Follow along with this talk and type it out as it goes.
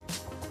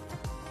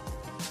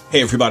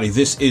Hey everybody,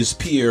 this is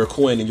Pierre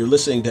Quinn, and you're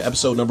listening to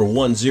episode number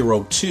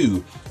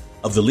 102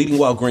 of the Leading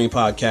While Green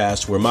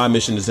podcast, where my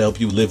mission is to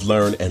help you live,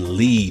 learn, and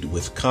lead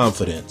with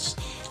confidence.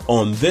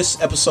 On this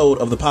episode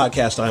of the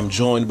podcast, I'm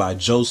joined by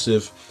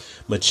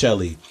Joseph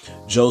Michelli.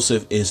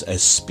 Joseph is a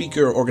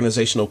speaker,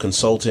 organizational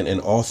consultant,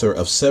 and author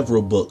of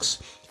several books,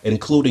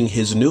 including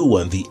his new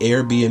one, The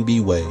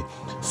AirBnb Way,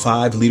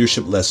 5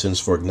 Leadership Lessons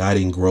for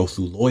Igniting Growth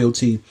Through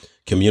Loyalty,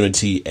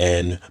 Community,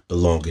 and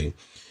Belonging.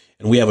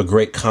 And we have a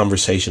great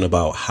conversation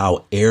about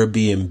how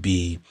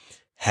Airbnb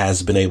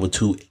has been able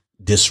to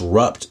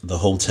disrupt the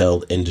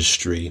hotel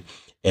industry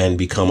and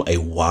become a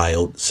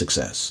wild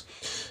success.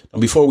 And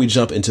before we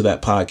jump into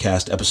that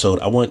podcast episode,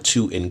 I want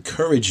to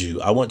encourage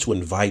you. I want to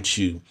invite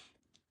you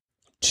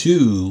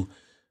to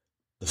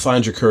the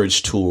Find Your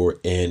Courage tour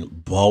in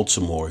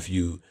Baltimore. If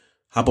you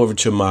hop over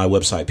to my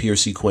website,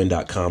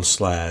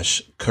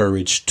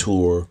 pierrequinn.com/courage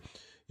tour,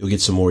 you'll get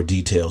some more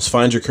details.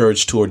 Find Your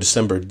Courage tour,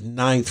 December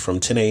 9th from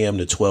 10 a.m.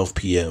 to 12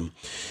 p.m.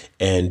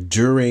 And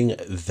during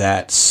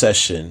that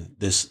session,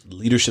 this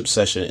leadership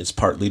session, it's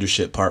part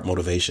leadership, part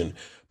motivation,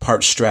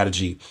 part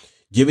strategy,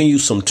 giving you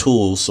some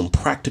tools, some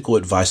practical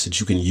advice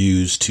that you can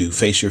use to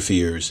face your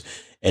fears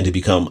and to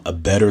become a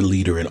better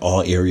leader in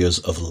all areas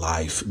of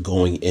life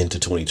going into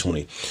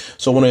 2020.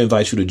 So I want to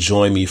invite you to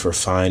join me for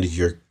Find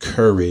Your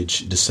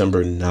Courage,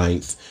 December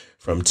 9th.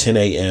 From 10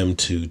 a.m.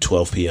 to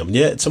 12 p.m.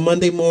 Yeah, it's a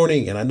Monday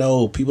morning, and I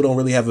know people don't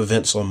really have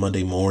events on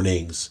Monday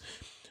mornings,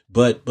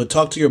 but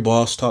talk to your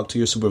boss, talk to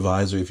your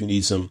supervisor if you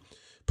need some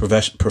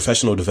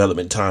professional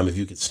development time. If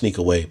you could sneak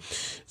away,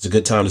 it's a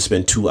good time to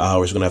spend 2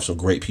 hours. We're going to have some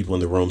great people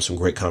in the room, some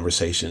great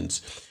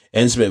conversations,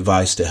 and some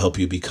advice to help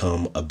you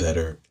become a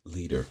better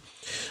leader.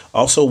 I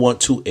also want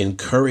to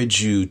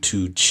encourage you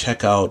to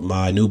check out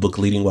my new book,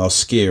 Leading While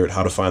Scared,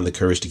 How to Find the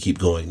Courage to Keep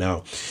Going.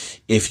 Now,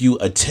 if you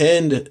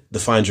attend the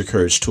Find Your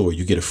Courage tour,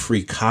 you get a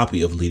free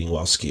copy of Leading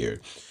While Scared.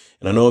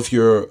 And I know if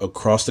you're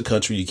across the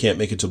country, you can't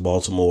make it to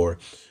Baltimore.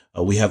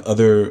 We have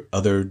other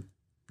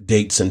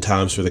dates and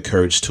times for the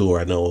Courage tour.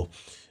 I know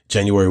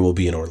January will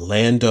be in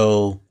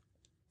Orlando.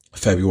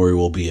 February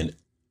will be in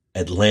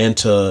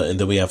Atlanta. And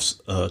then we have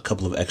a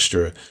couple of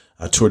extra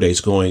tour dates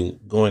going,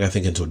 I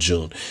think, until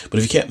June. But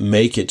if you can't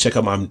make it, check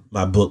out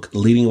my book,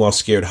 Leading While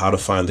Scared, How to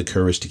Find the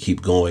Courage to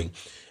Keep Going.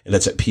 And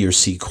that's at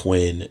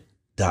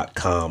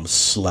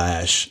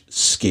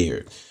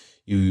pierrequinn.com/scared.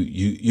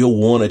 You'll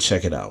want to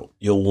check it out.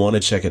 You'll want to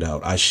check it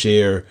out. I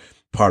share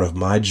part of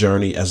my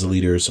journey as a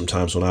leader,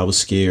 sometimes when I was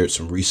scared,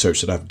 some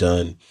research that I've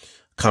done,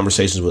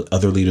 conversations with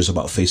other leaders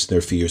about facing their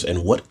fears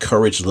and what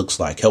courage looks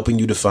like, helping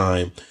you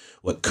define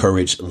what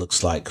courage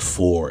looks like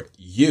for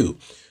you.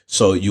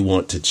 So you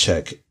want to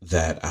check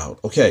that out.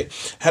 Okay.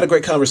 Had a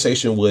great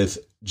conversation with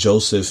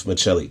Joseph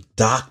Michelli,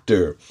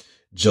 Dr.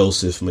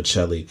 Joseph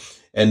Michelli.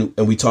 And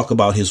we talk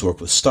about his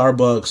work with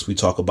Starbucks. We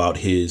talk about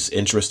his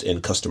interest in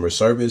customer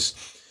service.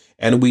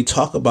 And we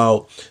talk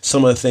about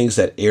some of the things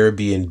that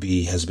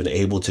Airbnb has been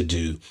able to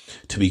do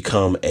to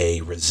become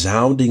a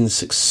resounding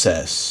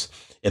success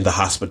in the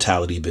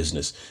hospitality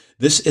business.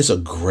 This is a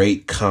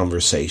great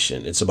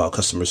conversation. It's about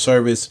customer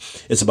service.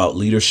 It's about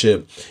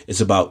leadership. It's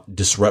about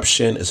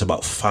disruption. It's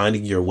about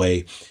finding your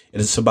way.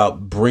 And it's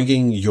about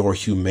bringing your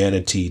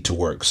humanity to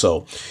work.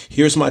 So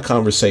here's my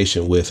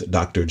conversation with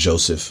Dr.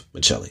 Joseph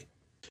Michelli.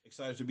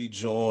 Excited to be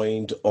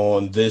joined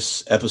on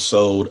this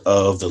episode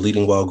of the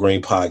Leading While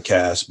Green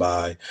podcast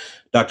by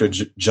Dr.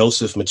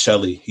 Joseph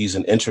Michelli. He's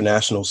an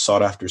international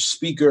sought-after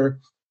speaker,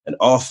 an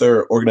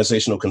author,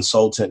 organizational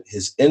consultant.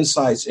 His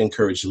insights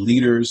encourage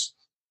leaders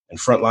and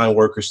frontline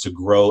workers to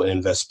grow and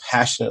invest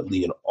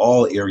passionately in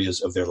all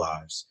areas of their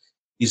lives.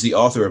 He's the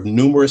author of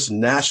numerous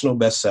national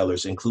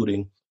bestsellers,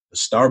 including The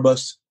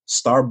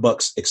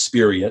Starbucks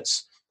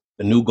Experience,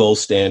 The New Gold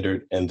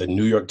Standard, and the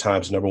New York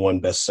Times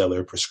 #1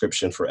 bestseller,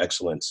 Prescription for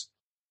Excellence.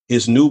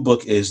 His new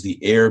book is The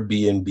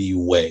Airbnb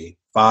Way,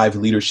 5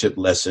 Leadership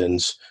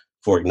Lessons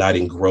for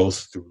Igniting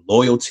Growth Through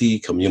Loyalty,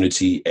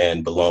 Community,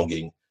 and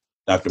Belonging.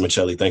 Dr.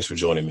 Michelli, thanks for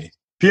joining me.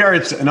 Pierre,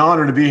 it's an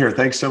honor to be here.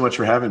 Thanks so much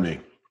for having me.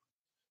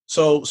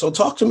 So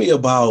talk to me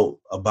about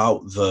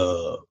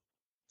the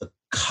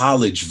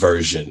college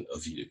version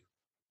of you.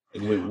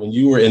 When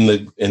you were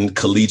in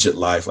collegiate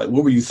life, like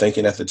what were you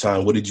thinking at the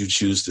time? What did you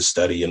choose to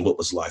study, and what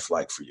was life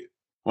like for you?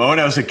 Well, when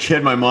I was a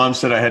kid, my mom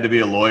said I had to be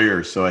a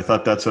lawyer, so I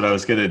thought that's what I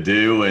was going to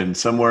do. And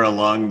somewhere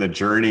along the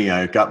journey,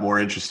 I got more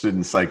interested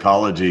in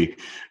psychology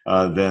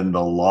than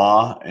the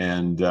law,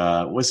 and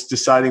was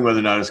deciding whether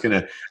or not I was going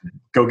to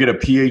go get a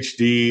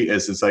PhD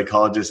as a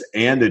psychologist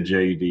and a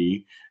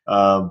JD.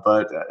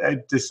 But I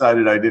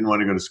decided I didn't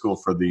want to go to school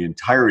for the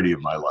entirety of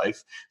my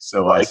life,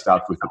 so I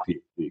stopped with the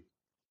PhD.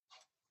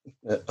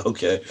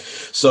 Okay.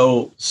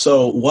 So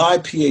why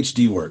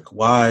PhD work?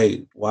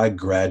 Why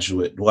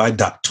graduate? Why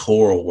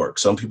doctoral work?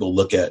 Some people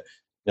look at,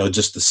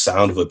 just the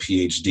sound of a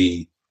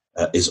PhD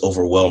is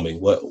overwhelming.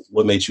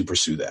 What made you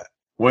pursue that?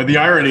 Well, the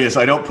irony is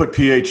I don't put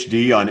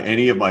PhD on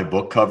any of my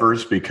book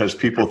covers because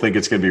people think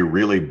it's going to be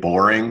really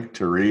boring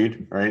to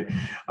read, right?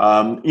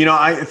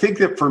 I think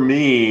that for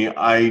me,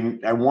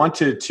 I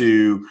wanted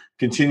to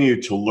continue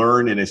to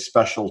learn in a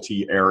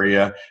specialty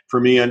area.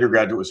 For me,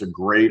 undergraduate was a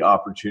great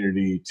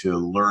opportunity to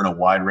learn a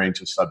wide range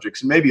of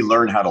subjects and maybe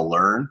learn how to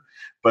learn.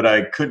 But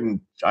I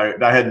couldn't. I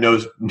had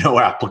no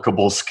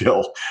applicable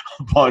skill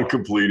upon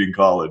completing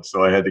college,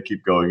 so I had to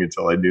keep going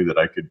until I knew that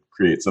I could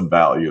create some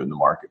value in the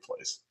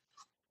marketplace.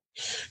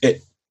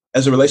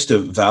 As it relates to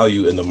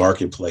value in the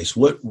marketplace,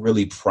 what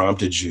really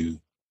prompted you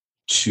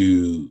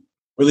to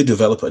really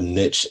develop a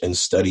niche in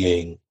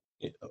studying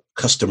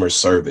customer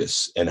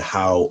service and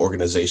how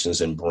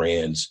organizations and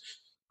brands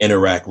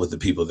interact with the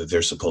people that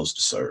they're supposed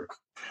to serve?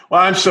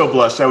 Well, I'm so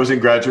blessed. I was in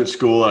graduate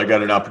school. I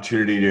got an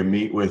opportunity to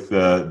meet with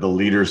the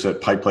leaders at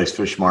Pike Place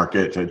Fish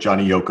Market,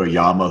 Johnny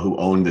Yokoyama, who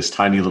owned this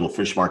tiny little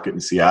fish market in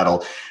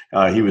Seattle.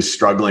 He was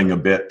struggling a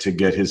bit to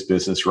get his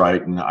business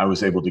right, and I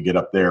was able to get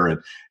up there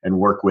and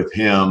work with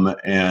him.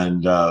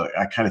 And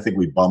I kind of think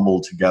we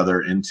bumbled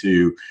together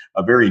into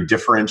a very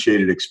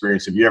differentiated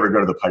experience. If you ever go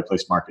to the Pike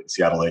Place Market in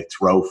Seattle, they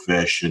throw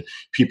fish, and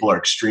people are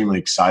extremely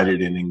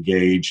excited and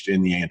engaged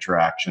in the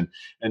interaction.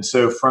 And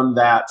so from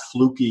that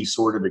fluky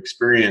sort of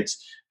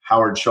experience,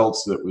 Howard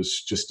Schultz, that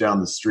was just down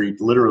the street,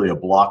 literally a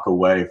block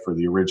away for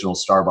the original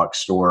Starbucks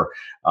store,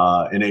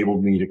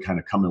 enabled me to kind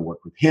of come and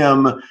work with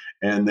him.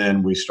 And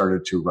then we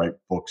started to write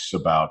books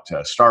about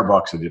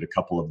Starbucks. I did a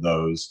couple of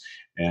those.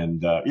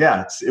 And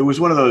it was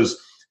one of those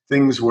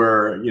things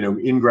where,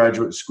 in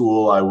graduate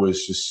school, I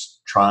was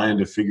just trying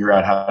to figure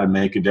out how to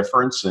make a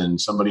difference. And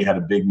somebody had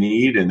a big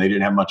need and they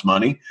didn't have much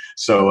money.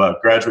 So a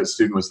graduate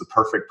student was the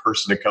perfect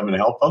person to come and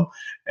help them.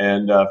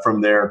 And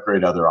from there,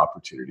 great other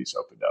opportunities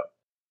opened up.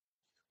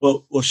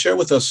 Well, share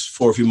with us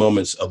for a few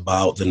moments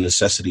about the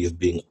necessity of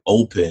being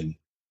open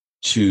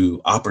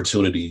to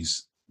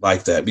opportunities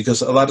like that.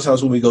 Because a lot of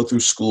times when we go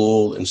through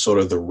school and sort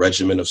of the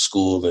regimen of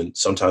school, and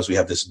sometimes we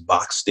have this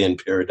boxed in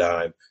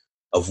paradigm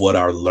of what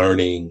our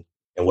learning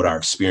and what our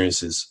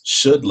experiences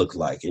should look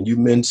like. And you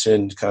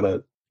mentioned kind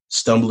of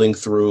stumbling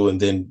through and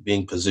then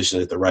being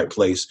positioned at the right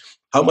place.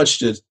 How much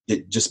did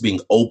just being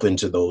open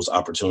to those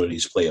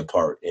opportunities play a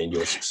part in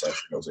your success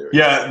in those areas?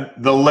 Yeah,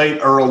 the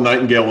late Earl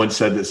Nightingale once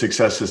said that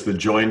success is the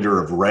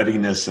joinder of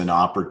readiness and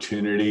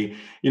opportunity.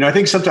 I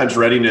think sometimes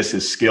readiness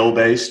is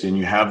skill-based and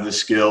you have the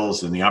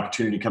skills and the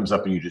opportunity comes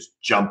up and you just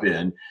jump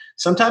in.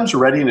 Sometimes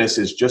readiness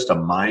is just a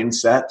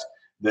mindset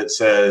that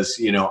says,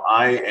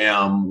 I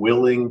am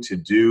willing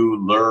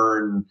to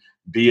learn,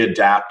 be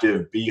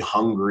adaptive, be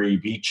hungry,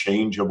 be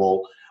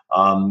changeable.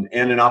 And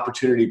an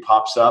opportunity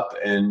pops up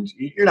and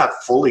you're not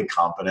fully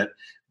competent,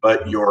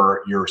 but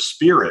your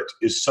spirit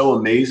is so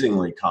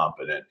amazingly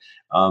competent.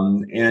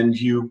 And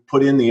you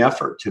put in the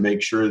effort to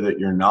make sure that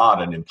you're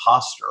not an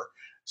imposter.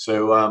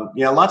 So,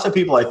 lots of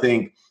people, I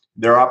think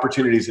there are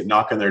opportunities that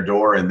knock on their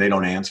door and they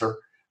don't answer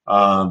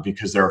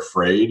because they're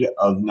afraid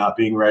of not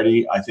being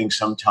ready. I think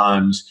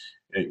sometimes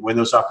when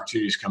those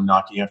opportunities come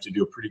knocking, you have to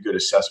do a pretty good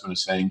assessment of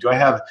saying, do I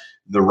have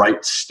the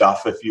right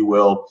stuff, if you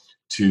will,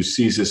 to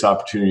seize this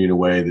opportunity in a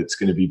way that's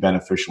going to be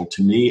beneficial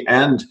to me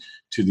and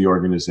to the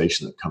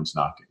organization that comes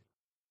knocking.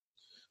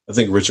 I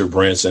think Richard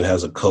Branson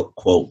has a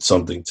quote,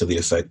 something to the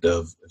effect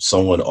of, if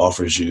someone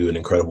offers you an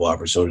incredible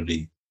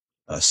opportunity,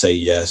 say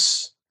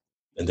yes,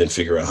 and then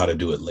figure out how to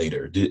do it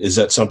later. Is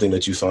that something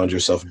that you found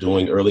yourself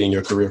doing early in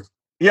your career?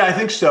 Yeah, I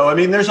think so. I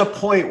mean, there's a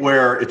point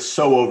where it's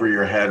so over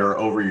your head or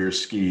over your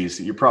skis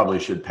that you probably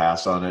should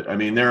pass on it. I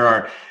mean,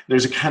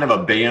 there's a kind of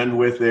a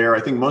bandwidth there.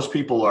 I think most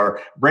people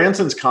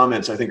Branson's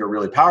comments, I think, are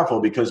really powerful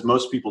because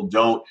most people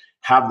don't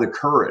have the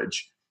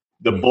courage,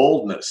 the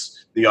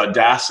boldness, the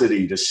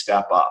audacity to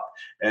step up.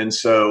 And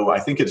so I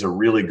think it's a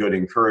really good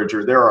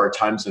encourager. There are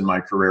times in my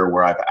career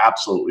where I've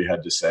absolutely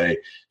had to say,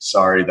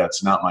 sorry,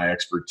 that's not my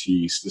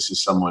expertise. This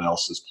is someone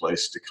else's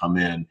place to come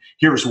in.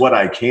 Here's what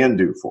I can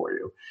do for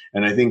you.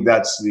 And I think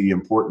that's the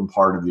important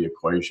part of the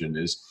equation,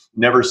 is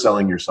never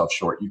selling yourself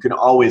short. You can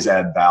always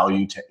add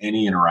value to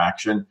any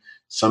interaction.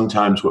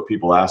 Sometimes what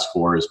people ask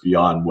for is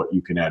beyond what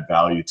you can add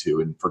value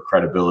to. And for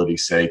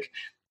credibility's sake,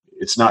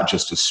 it's not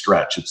just a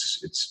stretch.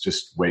 It's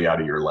just way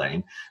out of your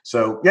lane.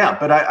 So yeah,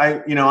 but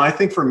I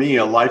think for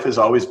me, life has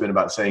always been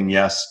about saying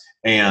yes,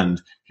 and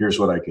here's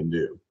what I can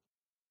do.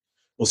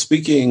 Well,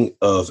 speaking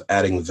of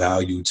adding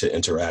value to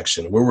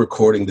interaction, we're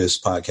recording this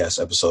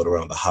podcast episode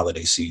around the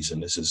holiday season.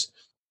 This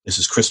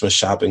is Christmas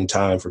shopping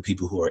time for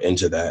people who are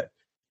into that.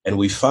 And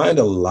we find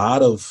a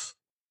lot of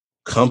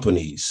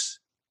companies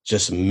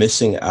just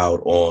missing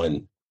out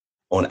on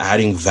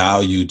adding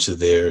value to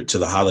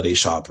the holiday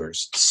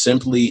shoppers,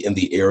 simply in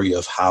the area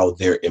of how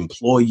their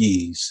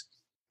employees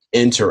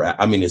interact.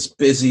 I mean, it's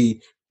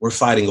busy. We're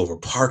fighting over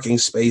parking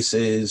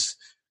spaces.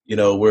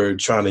 We're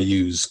trying to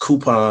use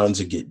coupons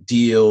and get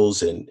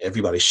deals, and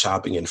everybody's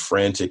shopping and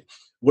frantic.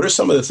 What are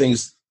some of the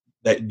things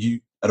that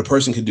a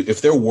person can do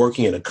if they're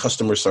working in a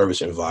customer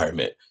service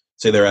environment?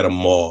 Say they're at a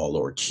mall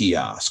or a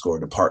kiosk or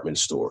a department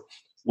store.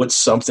 What's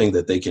something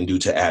that they can do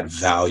to add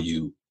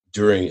value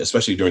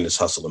especially during this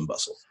hustle and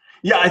bustle?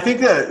 Yeah, I think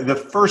the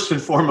first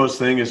and foremost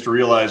thing is to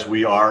realize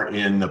we are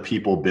in the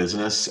people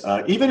business.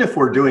 Even if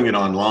we're doing it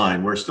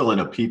online, we're still in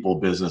a people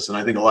business. And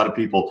I think a lot of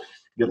people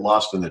get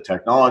lost in the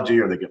technology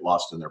or they get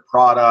lost in their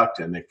product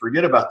and they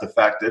forget about the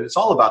fact that it's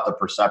all about the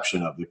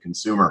perception of the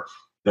consumer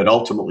that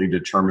ultimately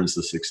determines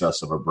the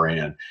success of a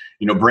brand.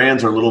 You know,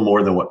 brands are a little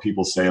more than what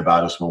people say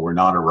about us when we're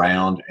not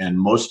around. And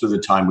most of the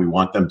time we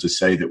want them to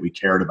say that we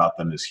cared about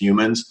them as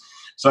humans.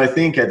 So I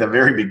think at the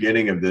very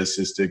beginning of this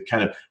is to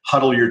kind of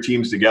huddle your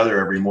teams together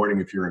every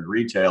morning if you're in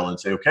retail and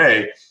say,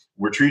 okay,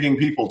 we're treating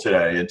people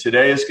today. And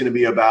today is going to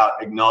be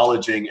about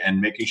acknowledging and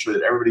making sure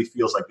that everybody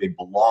feels like they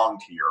belong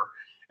here.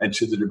 And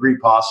to the degree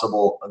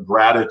possible, a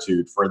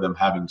gratitude for them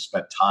having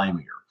spent time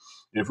here.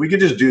 And if we could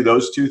just do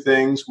those two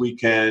things, we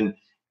can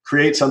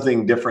create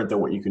something different than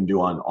what you can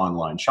do on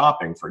online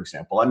shopping, for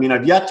example. I mean,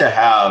 I've yet to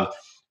have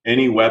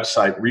any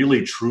website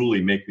really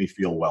truly make me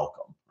feel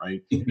welcome,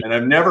 right? And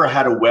I've never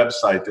had a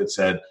website that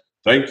said,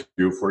 thank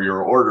you for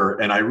your order.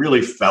 And I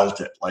really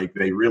felt it, like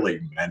they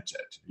really meant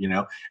it, you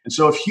know? And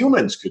so if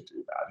humans could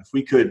do that, if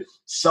we could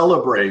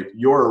celebrate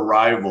your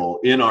arrival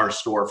in our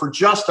store for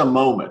just a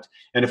moment,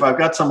 and if I've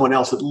got someone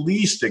else at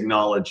least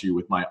acknowledge you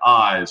with my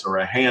eyes or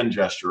a hand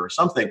gesture or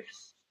something,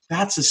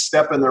 that's a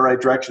step in the right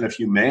direction of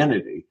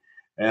humanity.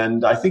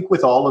 And I think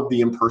with all of the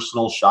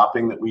impersonal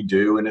shopping that we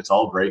do, and it's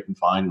all great and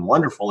fine and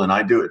wonderful, and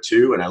I do it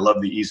too, and I love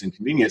the ease and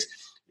convenience,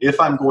 if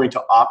I'm going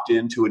to opt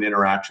into an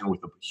interaction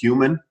with a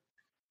human,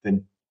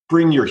 then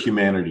bring your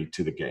humanity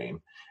to the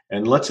game.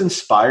 And let's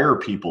inspire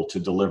people to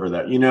deliver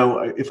that. You know,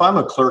 if I'm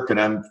a clerk and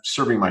I'm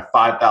serving my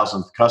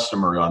 5,000th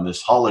customer on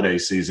this holiday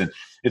season,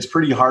 it's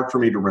pretty hard for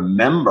me to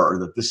remember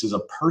that this is a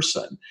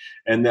person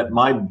and that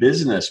my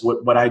business,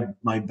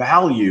 my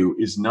value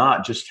is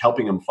not just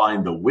helping them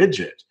find the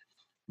widget.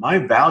 My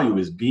value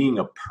is being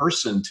a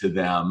person to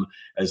them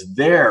as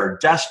they're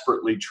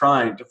desperately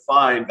trying to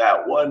find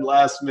that one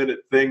last minute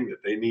thing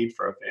that they need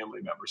for a family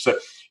member. So,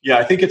 yeah,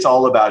 I think it's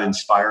all about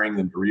inspiring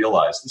them to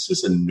realize this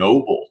is a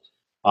noble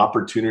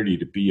opportunity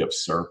to be of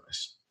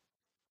service.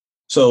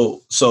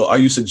 So are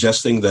you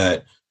suggesting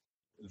that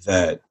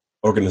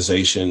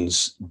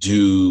organizations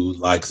do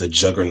like the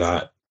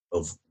juggernaut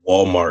of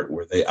Walmart,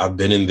 where I've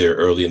been in there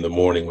early in the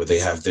morning, where they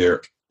have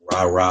their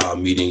rah-rah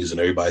meetings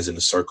and everybody's in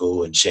a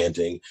circle and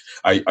chanting.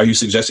 Are you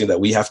suggesting that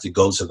we have to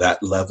go to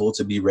that level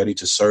to be ready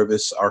to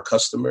service our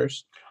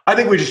customers? I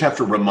think we just have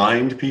to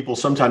remind people.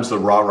 Sometimes the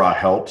rah-rah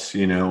helps,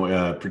 you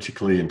know,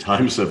 particularly in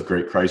times of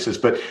great crisis.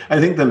 But I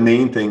think the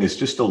main thing is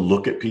just to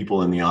look at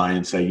people in the eye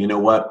and say, you know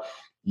what?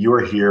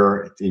 You're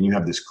here and you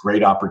have this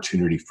great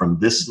opportunity from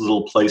this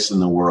little place in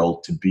the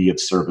world to be of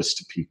service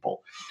to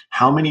people.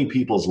 How many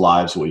people's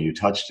lives will you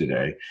touch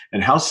today?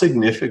 And how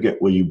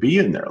significant will you be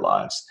in their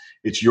lives?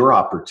 It's your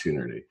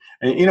opportunity.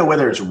 And, you know,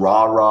 whether it's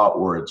rah-rah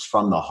or it's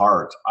from the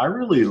heart, I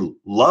really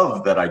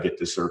love that I get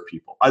to serve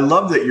people. I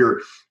love that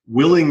you're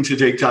willing to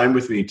take time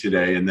with me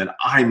today and that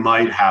I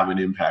might have an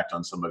impact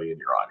on somebody in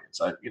your audience.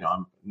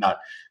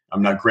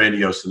 I'm not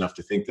grandiose enough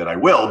to think that I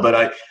will,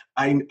 but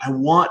I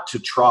want to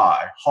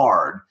try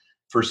hard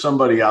for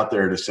somebody out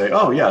there to say,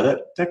 oh yeah,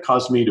 that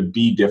caused me to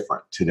be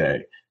different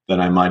today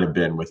than I might have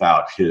been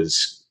without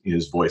his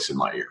voice in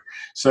my ear.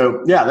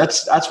 So yeah,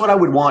 that's what I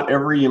would want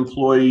every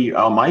employee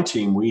on my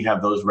team. We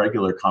have those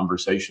regular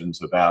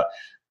conversations about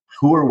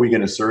who are we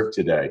going to serve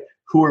today?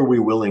 Who are we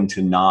willing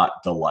to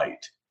not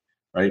delight?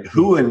 Right?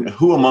 Who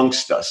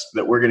amongst us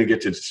that we're going to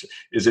get to,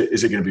 is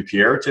it going to be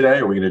Pierre today?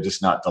 Or are we going to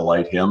just not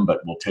delight him,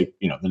 but we'll take,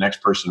 you know, the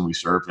next person we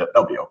serve,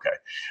 that'll be okay.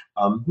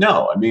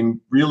 No, I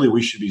mean, really,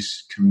 we should be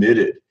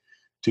committed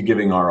to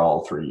giving our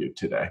all for you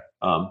today.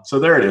 So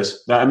there it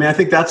is. I mean, I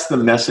think that's the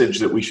message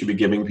that we should be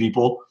giving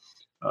people,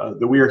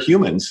 that we are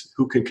humans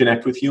who can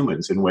connect with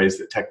humans in ways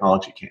that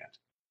technology can't.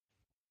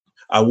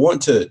 I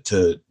want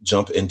to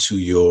jump into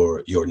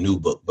your new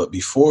book, but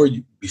before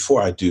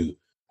I do,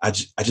 I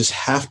just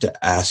have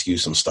to ask you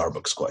some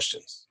Starbucks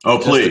questions. Oh,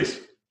 please.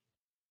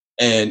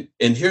 And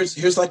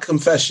here's like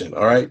confession.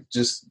 All right.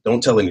 Just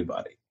don't tell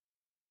anybody.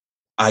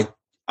 I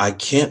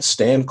can't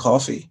stand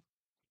coffee,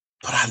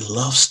 but I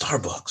love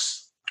Starbucks.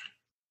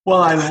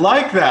 Well, I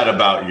like that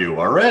about you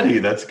already.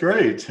 That's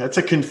great. That's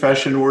a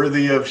confession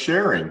worthy of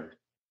sharing.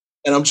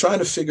 And I'm trying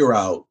to figure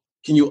out,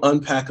 can you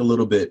unpack a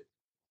little bit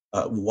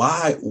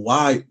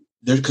why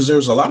because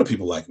there's a lot of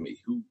people like me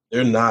who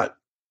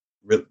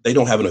they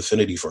don't have an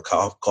affinity for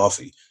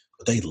coffee,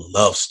 but they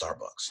love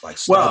Starbucks. Like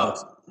Starbucks.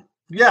 Well,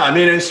 yeah, I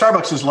mean,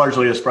 Starbucks is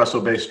largely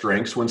espresso-based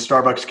drinks. When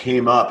Starbucks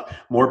came up,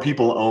 more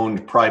people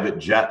owned private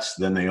jets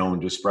than they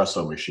owned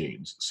espresso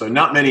machines. So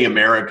not many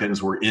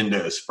Americans were into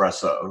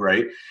espresso,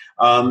 right?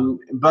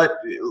 But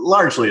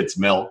largely it's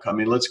milk. I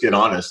mean, let's get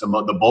honest.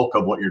 The bulk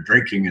of what you're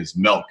drinking is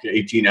milk,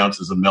 18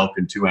 ounces of milk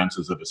and 2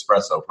 ounces of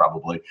espresso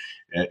probably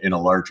in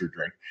a larger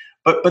drink.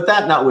 But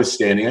that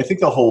notwithstanding, I think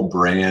the whole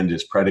brand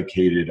is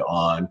predicated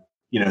on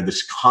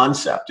this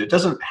concept. It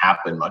doesn't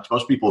happen much.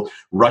 Most people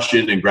rush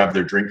in and grab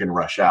their drink and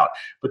rush out.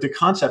 But the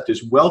concept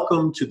is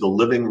welcome to the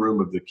living room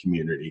of the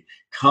community.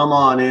 Come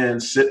on in,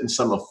 sit in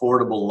some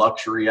affordable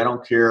luxury. I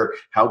don't care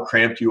how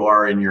cramped you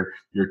are in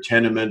your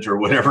tenement or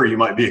whatever you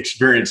might be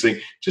experiencing.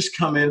 Just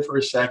come in for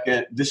a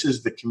second. This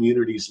is the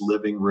community's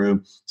living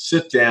room.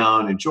 Sit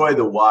down, enjoy the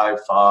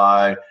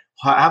Wi-Fi,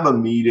 have a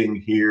meeting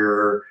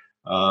here.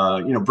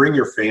 Bring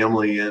your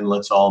family in.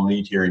 Let's all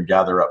meet here and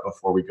gather up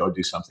before we go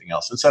do something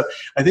else. And so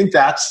I think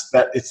it's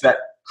that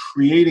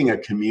creating a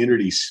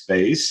community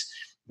space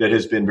that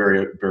has been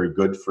very, very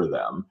good for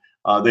them.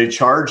 They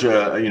charge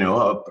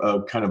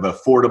a kind of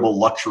affordable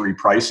luxury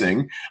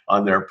pricing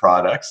on their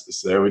products.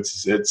 So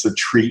it's a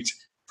treat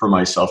for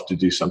myself to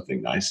do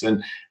something nice.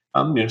 And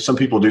some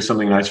people do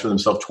something nice for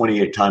themselves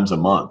 28 times a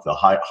month. The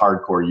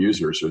hardcore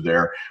users are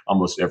there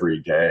almost every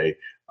day.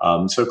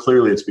 So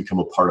clearly it's become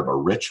a part of a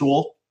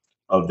ritual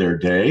of their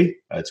day.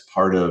 It's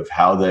part of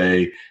how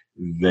they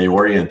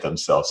orient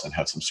themselves and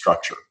have some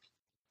structure.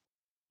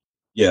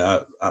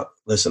 Yeah,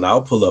 listen,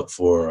 I'll pull up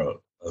for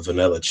a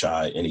vanilla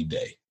chai any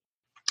day.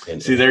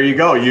 And see, there you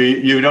go.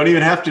 You don't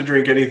even have to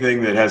drink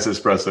anything that has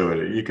espresso in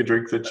it. You could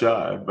drink the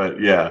chai,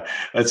 but yeah,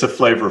 it's a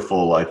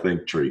flavorful, I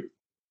think, treat.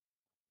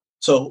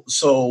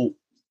 So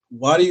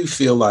why do you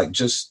feel like,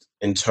 just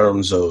in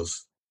terms of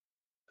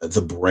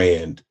the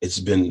brand,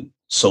 it's been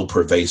so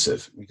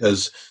pervasive?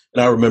 Because,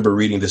 and I remember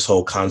reading this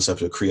whole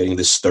concept of creating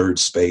this third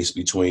space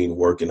between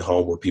work and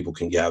home where people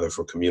can gather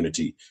for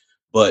community,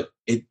 but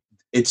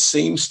it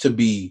seems to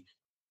be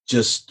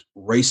just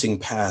racing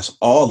past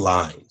all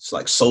lines,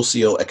 like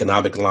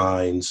socioeconomic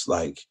lines,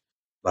 like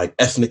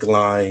ethnic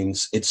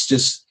lines. It's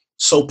just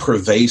so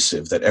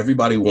pervasive that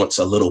everybody wants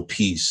a little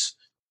piece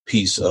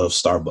of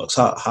Starbucks.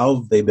 How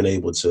have they been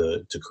able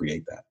to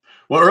create that?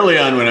 Well, early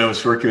on when I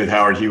was working with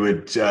Howard,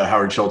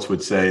 Howard Schultz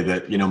would say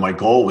that, my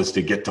goal was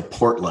to get to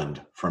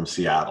Portland from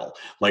Seattle.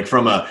 Like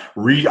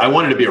I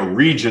wanted to be a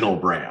regional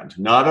brand,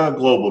 not a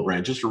global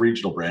brand, just a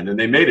regional brand. And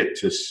they made it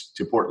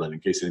to Portland, in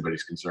case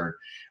anybody's concerned,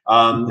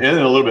 and then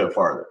a little bit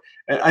farther.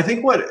 And I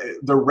think what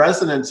the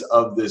resonance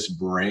of this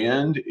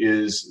brand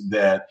is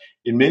that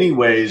in many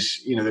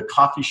ways, the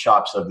coffee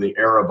shops of the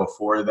era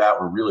before that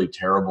were really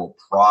terrible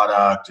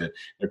product, and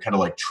they're kind of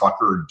like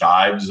trucker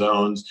dive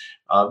zones.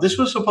 This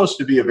was supposed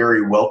to be a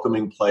very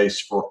welcoming place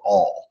for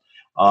all.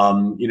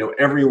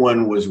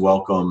 Everyone was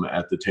welcome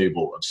at the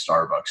table of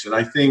Starbucks. And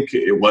I think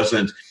it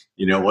wasn't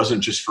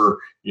just for,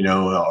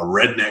 a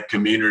redneck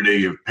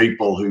community of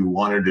people who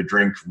wanted to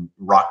drink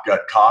rock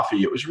gut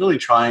coffee. It was really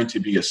trying to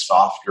be a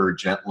softer,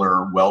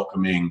 gentler,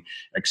 welcoming,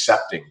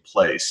 accepting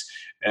place.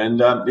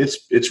 And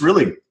it's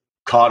really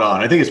caught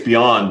on. I think it's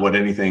beyond what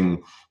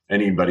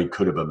anybody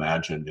could have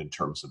imagined in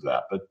terms of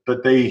that.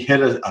 But they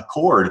hit a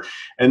chord,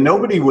 and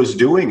nobody was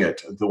doing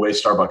it the way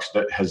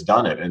Starbucks has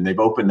done it. And they've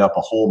opened up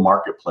a whole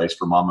marketplace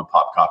for mom and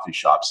pop coffee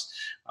shops,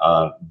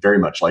 very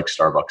much like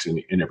Starbucks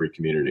in every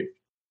community.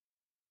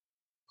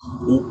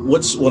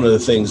 What's one of the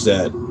things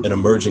that an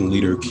emerging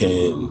leader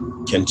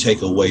can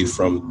take away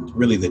from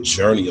really the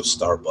journey of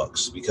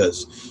Starbucks?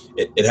 Because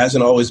it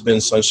hasn't always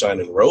been sunshine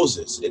and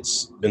roses.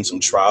 It's been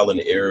some trial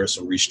and error,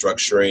 some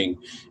restructuring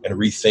and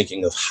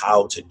rethinking of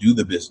how to do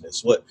the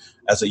business. What,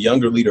 as a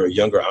younger leader, a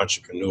younger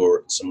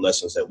entrepreneur, some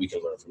lessons that we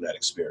can learn from that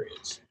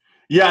experience?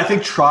 Yeah, I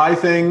think try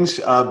things,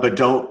 but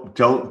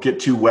don't get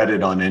too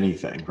wedded on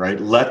anything, right?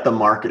 Let the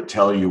market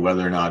tell you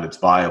whether or not it's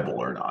viable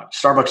or not.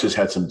 Starbucks has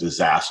had some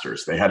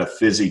disasters. They had a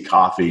fizzy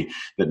coffee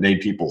that made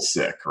people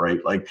sick,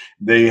 right? Like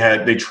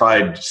they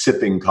tried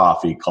sipping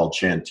coffee called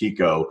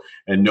Chantico,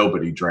 and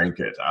nobody drank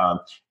it.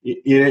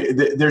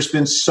 There's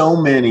been so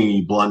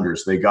many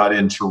blunders. They got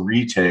into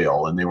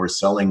retail, and they were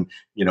selling,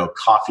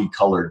 coffee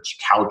colored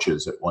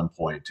couches at one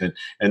point.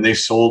 And they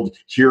sold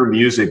Hear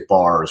Music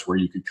bars where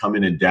you could come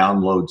in and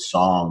download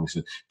songs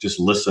and just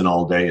listen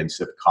all day and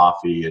sip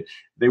coffee. And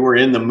they were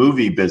in the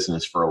movie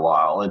business for a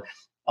while. And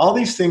all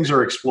these things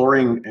are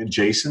exploring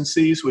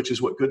adjacencies, which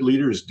is what good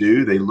leaders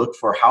do. They look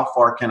for, how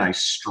far can I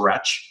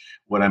stretch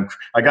what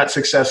I got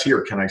success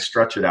here. Can I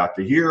stretch it out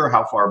to here?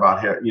 How far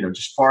about here?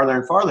 Just farther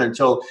and farther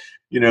until,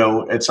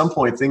 at some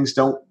point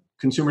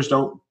consumers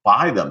don't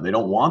buy them. They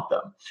don't want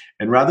them.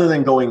 And rather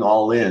than going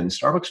all in,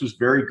 Starbucks was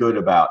very good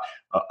about,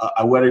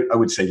 I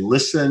would say,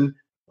 listen,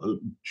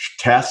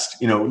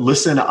 test,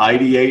 listen,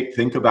 ideate,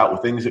 think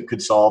about things that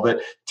could solve it,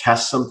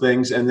 test some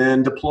things, and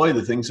then deploy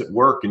the things that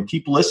work, and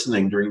keep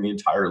listening during the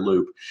entire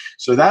loop.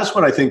 So that's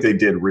what I think they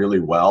did really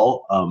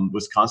well,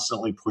 was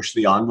constantly push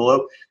the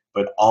envelope,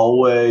 but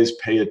always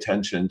pay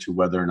attention to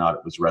whether or not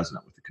it was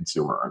resonant with the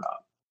consumer or not.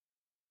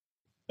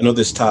 I know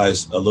this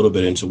ties a little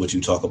bit into what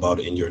you talk about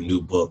in your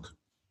new book.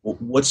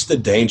 What's the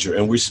danger?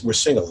 And we're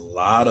seeing a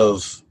lot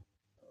of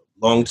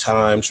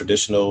long-time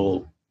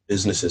traditional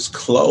businesses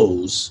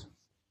close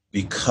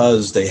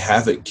because they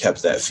haven't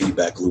kept that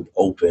feedback loop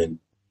open,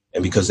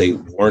 and because they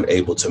weren't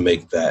able to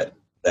make that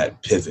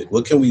pivot.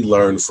 What can we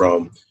learn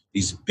from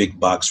these big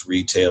box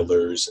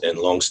retailers and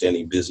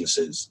longstanding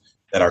businesses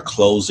that are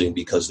closing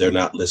because they're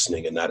not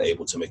listening and not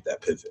able to make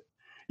that pivot?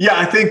 Yeah,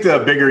 I think the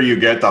bigger you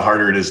get, the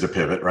harder it is to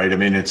pivot, right? I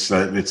mean, it's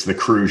the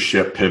cruise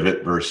ship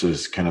pivot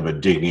versus kind of a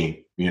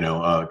dinghy,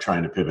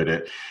 trying to pivot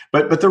it.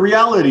 But the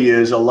reality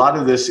is, a lot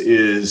of this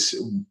is,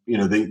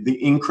 the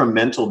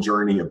incremental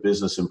journey of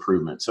business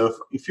improvement. So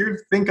if you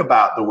think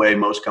about the way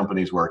most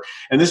companies work,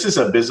 and this is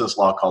a business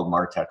law called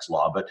Martech's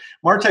law, but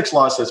Martech's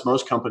law says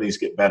most companies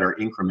get better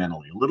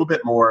incrementally, a little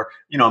bit more.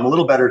 I'm a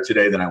little better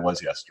today than I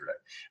was yesterday.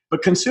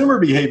 But consumer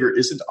behavior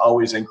isn't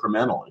always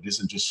incremental. It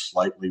isn't just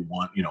slightly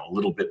a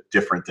little bit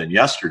different than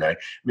yesterday. I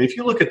mean, if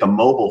you look at the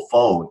mobile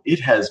phone, it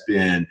has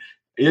been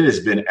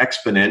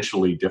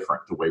exponentially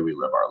different the way we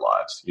live our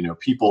lives.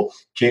 People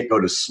can't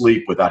go to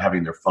sleep without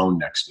having their phone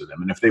next to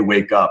them. And if they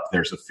wake up,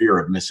 there's a fear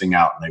of missing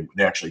out, and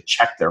they actually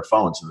check their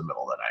phones in the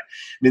middle of the night.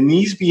 I mean,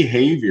 these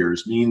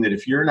behaviors mean that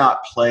if you're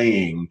not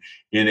playing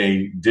in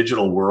a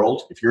digital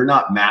world, if you're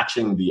not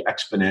matching the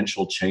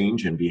exponential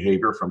change in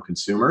behavior from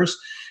consumers,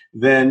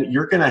 then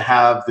you're going to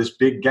have this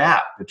big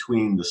gap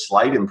between the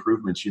slight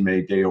improvements you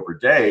made day over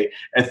day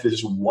and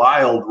this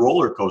wild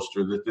roller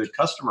coaster that the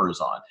customer is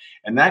on.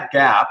 And that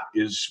gap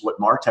is what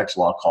Martech's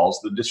law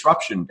calls the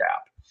disruption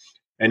gap.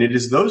 And it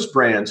is those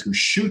brands who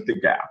shoot the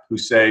gap, who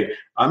say,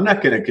 I'm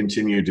not going to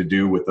continue to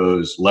do what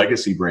those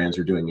legacy brands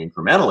are doing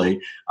incrementally.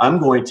 I'm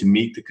going to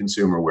meet the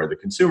consumer where the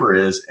consumer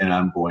is, and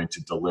I'm going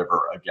to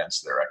deliver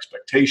against their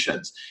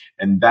expectations.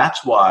 And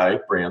that's why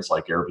brands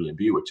like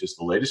Airbnb, which is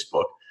the latest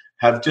book,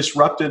 have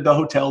disrupted the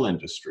hotel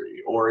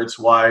industry, or it's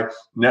why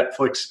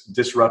Netflix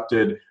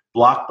disrupted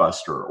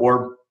Blockbuster,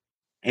 or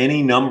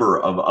any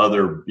number of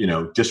other,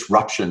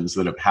 disruptions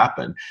that have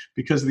happened,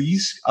 because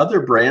these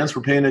other brands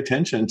were paying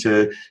attention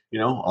to,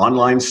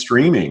 online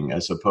streaming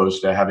as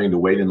opposed to having to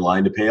wait in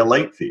line to pay a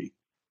late fee.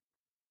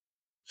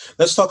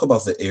 Let's talk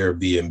about the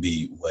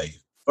Airbnb way.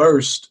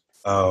 First,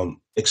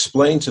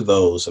 explain to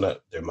those, and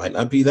there might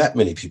not be that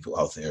many people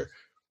out there,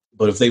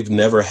 but if they've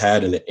never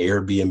had an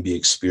Airbnb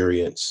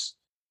experience,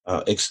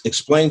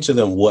 explain to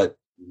them what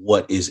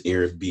is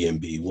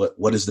Airbnb,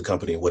 what is the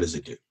company, and what does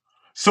it do?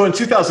 So in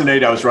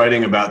 2008, I was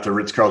writing about the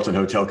Ritz-Carlton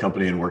Hotel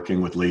Company and working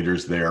with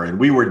leaders there, and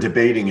we were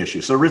debating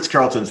issues. So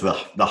Ritz-Carlton's the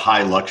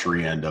high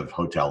luxury end of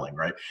hoteling,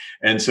 right?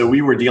 And so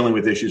we were dealing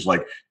with issues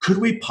like, could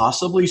we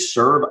possibly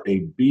serve a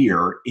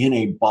beer in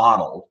a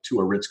bottle to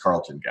a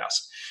Ritz-Carlton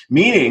guest?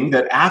 Meaning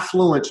that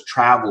affluent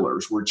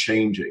travelers were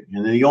changing.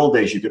 And in the old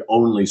days, you could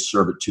only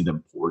serve it to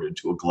them poured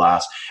into a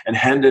glass and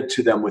hand it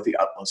to them with the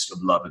utmost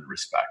of love and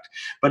respect.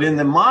 But in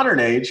the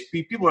modern age,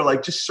 people are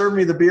like, just serve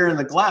me the beer in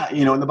the glass,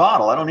 in the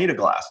bottle. I don't need a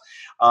glass.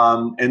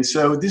 And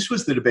so this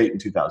was the debate in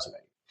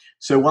 2008.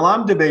 So while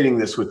I'm debating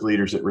this with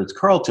leaders at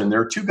Ritz-Carlton, there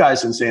are two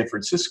guys in San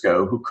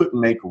Francisco who couldn't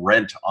make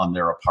rent on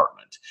their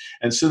apartment.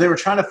 And so they were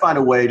trying to find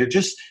a way to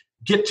just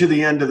get to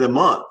the end of the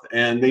month.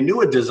 And they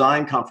knew a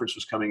design conference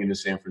was coming into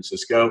San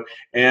Francisco,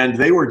 and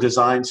they were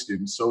design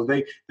students. So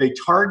they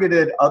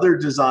targeted other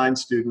design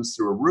students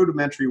through a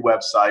rudimentary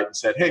website and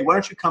said, hey, why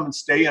don't you come and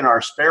stay in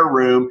our spare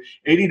room,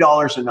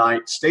 $80 a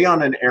night, stay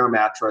on an air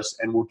mattress,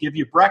 and we'll give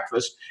you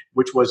breakfast,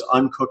 which was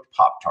uncooked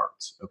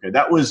Pop-Tarts. Okay,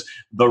 that was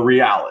the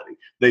reality.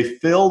 They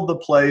filled the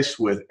place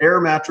with air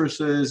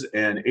mattresses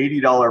and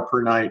 $80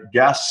 per night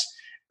guests,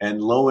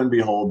 and lo and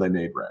behold, they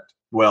made rent.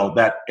 Well,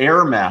 that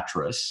air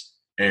mattress,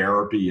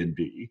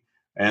 Airbnb,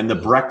 and the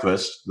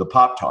breakfast, the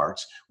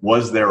Pop-Tarts,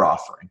 was their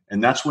offering.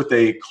 And that's what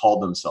they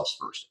called themselves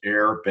first,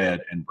 air,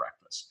 bed, and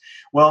breakfast.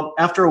 Well,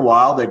 after a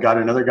while, they got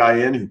another guy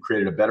in who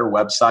created a better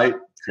website,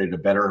 created a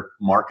better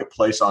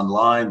marketplace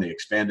online. They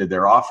expanded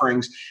their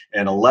offerings.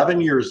 And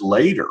 11 years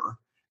later,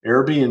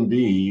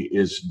 Airbnb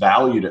is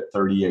valued at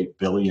 $38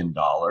 billion,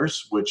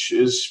 which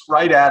is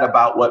right at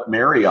about what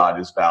Marriott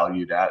is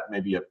valued at.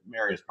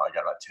 Marriott's probably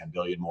got about 10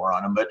 billion more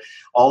on them, but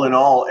all in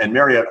all, and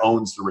Marriott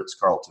owns the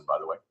Ritz-Carlton, by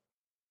the way.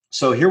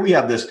 So here we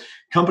have this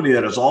company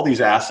that has all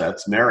these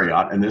assets,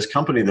 Marriott, and this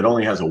company that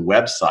only has a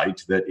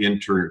website that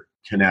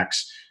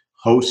interconnects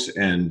hosts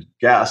and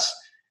guests,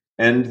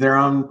 and they're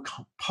on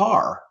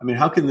par. I mean,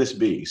 how can this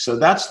be? So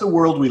that's the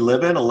world we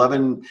live in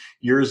 11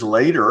 years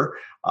later.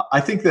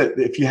 I think that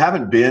if you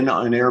haven't been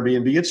on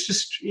Airbnb, it's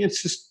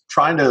just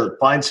trying to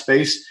find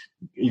space.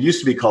 It used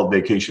to be called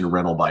vacation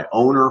rental by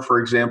owner, for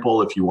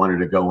example. If you wanted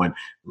to go and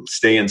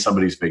stay in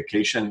somebody's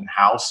vacation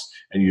house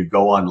and you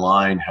go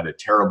online, had a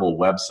terrible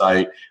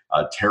website,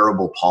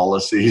 terrible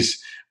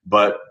policies,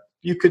 but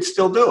you could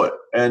still do it.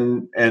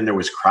 And there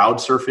was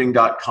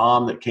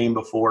crowdsurfing.com that came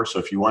before. So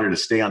if you wanted to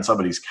stay on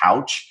somebody's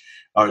couch,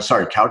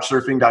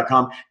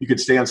 couchsurfing.com, you could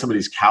stay on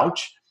somebody's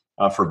couch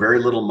for very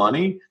little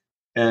money.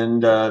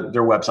 And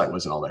their website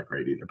wasn't all that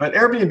great either. But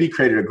Airbnb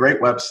created a great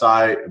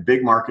website, a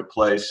big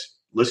marketplace,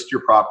 list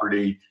your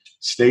property,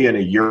 stay in a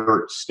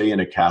yurt, stay in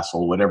a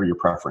castle, whatever your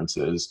preference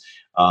is.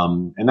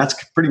 And that's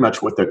pretty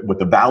much what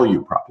the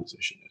value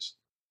proposition is.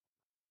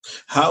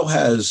 How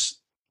has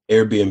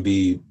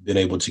Airbnb been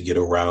able to get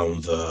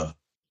around the,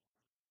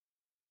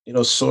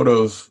 sort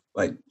of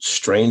like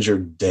stranger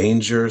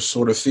danger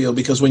sort of feel?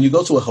 Because when you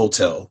go to a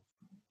hotel,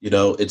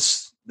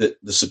 it's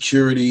the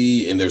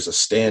security, and there's a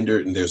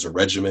standard and there's a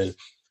regimen.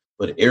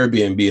 But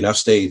Airbnb, and I've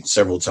stayed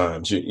several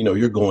times,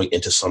 you're going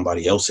into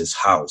somebody else's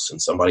house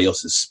and somebody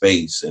else's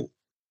space. And,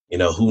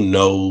 who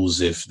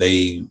knows if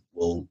they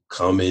will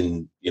come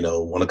and,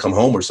 want to come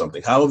home or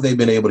something. How have they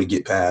been able to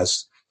get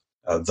past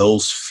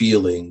those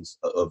feelings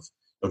of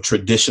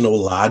traditional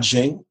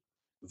lodging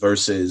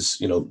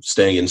versus,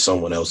 staying in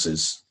someone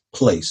else's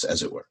place,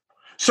 as it were?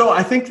 So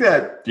I think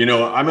that,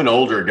 I'm an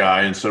older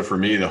guy. And so for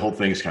me, the whole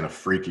thing is kind of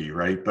freaky,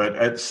 right? But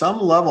at some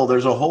level,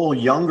 there's a whole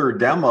younger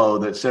demo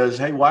that says,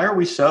 hey, why are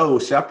we so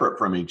separate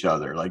from each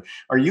other? Like,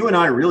 are you and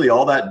I really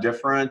all that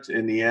different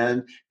in the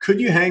end? Could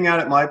you hang out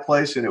at my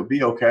place and it would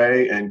be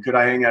okay? And could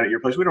I hang out at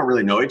your place? We don't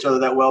really know each other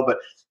that well, but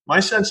my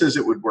sense is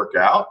it would work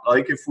out.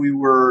 Like if we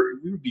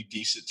would be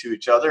decent to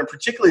each other. And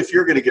particularly if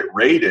you're going to get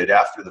rated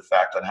after the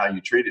fact on how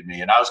you treated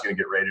me, and I was going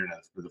to get rated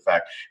after the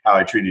fact how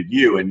I treated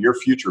you, and your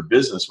future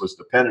business was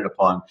dependent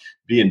upon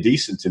being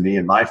decent to me,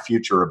 and my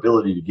future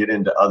ability to get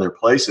into other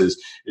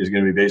places is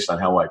going to be based on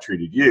how I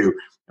treated you.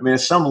 I mean,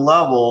 at some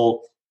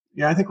level,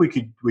 yeah, I think we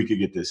could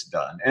get this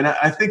done. And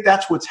I think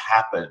that's what's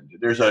happened.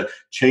 There's a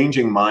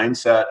changing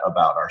mindset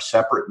about our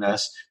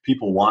separateness.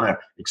 People want to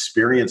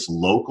experience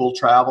local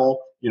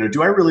travel.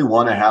 Do I really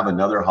want to have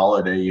another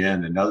Holiday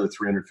Inn, another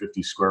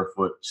 350 square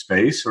foot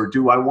space? Or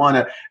do I want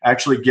to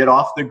actually get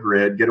off the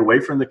grid, get away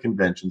from the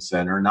convention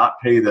center, not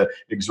pay the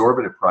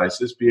exorbitant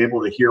prices, be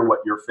able to hear what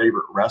your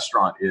favorite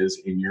restaurant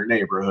is in your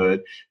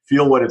neighborhood,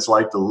 feel what it's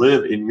like to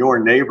live in your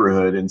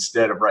neighborhood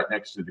instead of right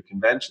next to the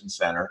convention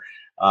center?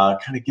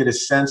 Kind of get a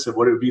sense of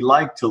what it would be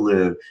like to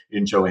live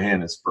in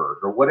Johannesburg,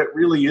 or what it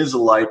really is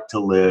like to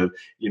live,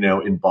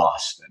 in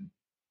Boston.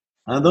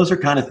 Those are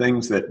kind of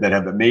things that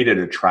have made it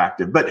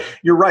attractive. But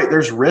you're right,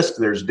 there's risk,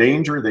 there's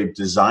danger. They've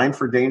designed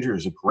for danger.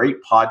 There's a great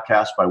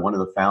podcast by one of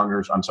the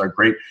founders.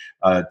 Great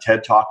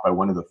TED Talk by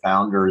one of the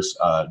founders,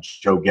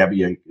 Joe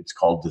Gebbia. It's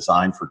called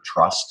Design for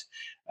Trust.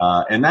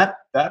 And that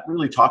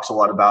really talks a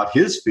lot about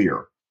his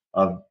fear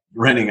of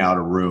renting out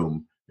a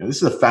room. This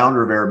is the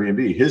founder of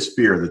Airbnb. His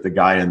fear that the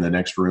guy in the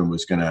next room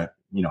was going to,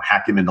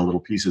 hack him into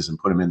little pieces and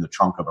put him in the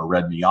trunk of a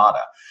red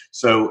Miata.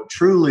 So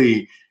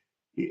truly,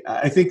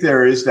 I think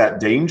there is that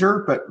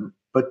danger,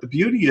 but the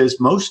beauty is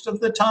most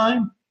of the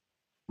time,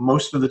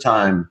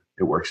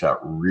 it works out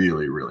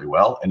really, really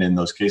well. And in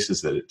those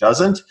cases that it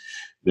doesn't,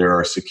 there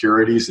are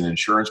securities and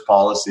insurance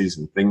policies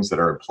and things that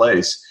are in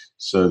place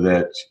so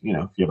that,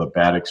 if you have a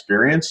bad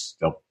experience,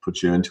 they'll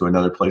put you into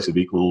another place of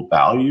equal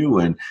value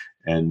and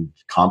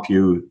comp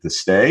you the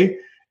stay.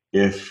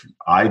 If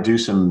I do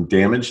some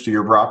damage to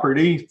your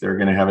property, they're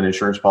going to have an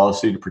insurance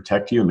policy to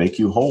protect you and make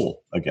you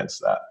whole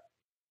against that.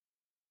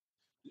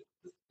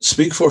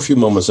 Speak for a few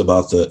moments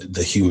about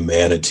the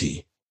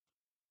humanity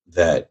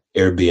that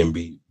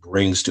Airbnb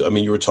brings to. I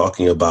mean, you were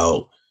talking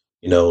about,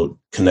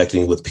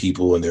 connecting with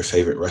people in their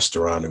favorite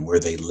restaurant and where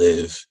they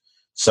live.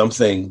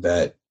 Something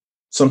that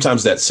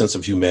sometimes that sense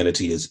of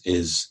humanity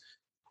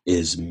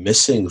is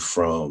missing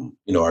from,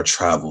 our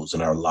travels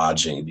and our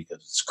lodging, because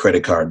it's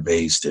credit card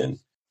based. And,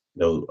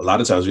 a lot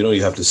of times we don't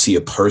even have to see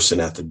a person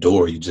at the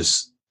door. You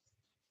just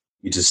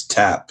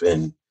tap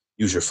and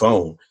use your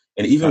phone.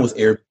 And even with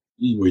Airbnb,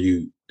 where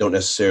you don't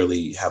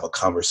necessarily have a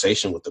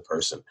conversation with the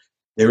person,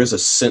 there is a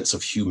sense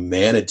of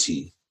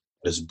humanity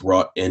that is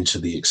brought into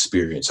the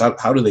experience.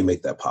 How do they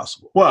make that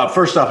possible? Well,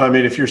 first off, I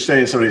mean, if you're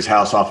staying at somebody's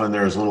house, often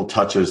there's little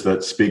touches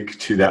that speak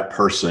to that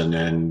person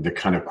and the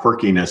kind of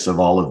quirkiness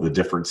of all of the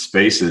different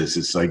spaces.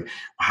 It's like,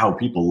 wow,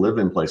 people live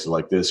in places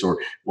like this, or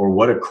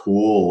what a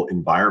cool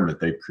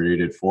environment they've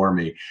created for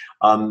me.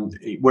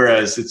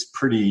 Whereas it's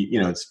pretty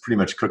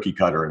much cookie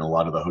cutter in a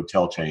lot of the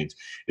hotel chains.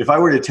 If I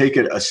were to take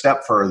it a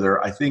step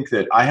further, I think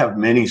that I have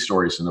many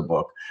stories in the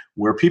book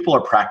where people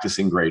are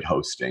practicing great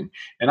hosting.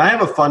 And I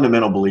have a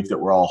fundamental belief that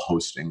we're all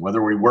hosting,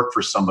 whether we work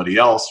for somebody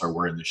else or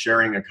we're in the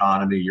sharing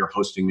economy. You're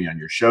hosting me on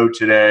your show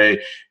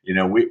today.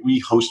 We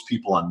host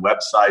people on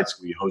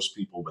websites. We host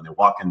people when they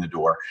walk in the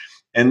door.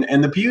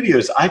 And the beauty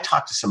is I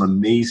talk to some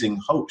amazing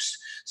hosts,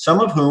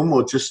 some of whom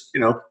will just,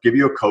 give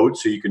you a code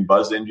so you can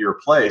buzz into your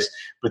place.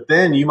 But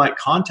then you might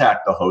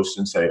contact the host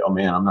and say, oh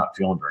man, I'm not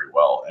feeling very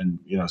well. And,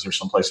 is there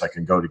some place I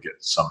can go to get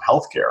some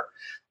healthcare?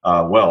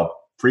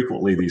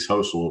 Frequently, these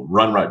hosts will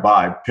run right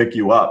by, pick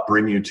you up,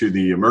 bring you to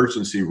the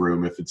emergency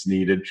room if it's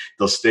needed.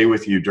 They'll stay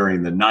with you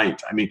during the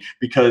night. I mean,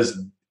 because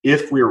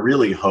if we're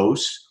really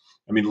hosts,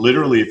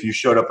 literally, if you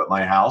showed up at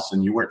my house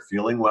and you weren't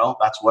feeling well,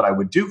 that's what I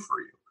would do for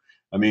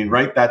you.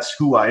 Right? That's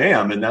who I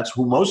am, and that's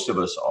who most of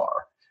us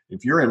are.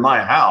 If you're in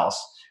my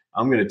house,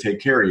 I'm going to take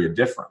care of you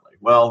differently.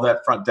 Well,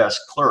 that front desk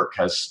clerk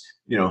has,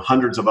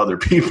 hundreds of other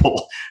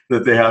people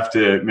that they have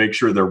to make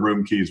sure their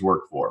room keys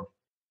work for.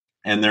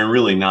 And they're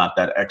really not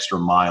that extra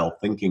mile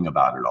thinking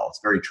about it all. It's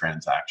very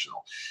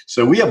transactional.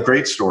 So we have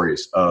great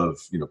stories of,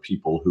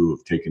 people who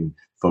have taken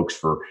folks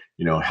for,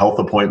 health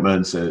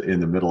appointments in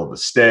the middle of a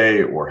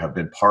stay, or have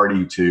been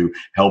party to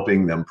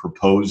helping them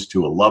propose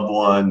to a loved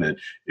one. And,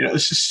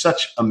 it's just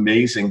such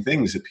amazing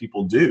things that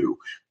people do.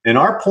 And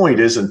our point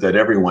isn't that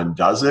everyone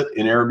does it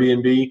in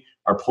Airbnb.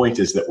 Our point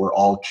is that we're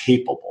all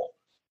capable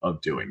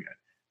of doing it.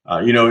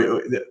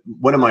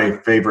 One of my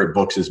favorite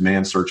books is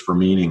Man's Search for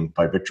Meaning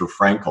by Viktor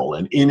Frankl.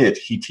 And in it,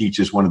 he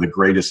teaches one of the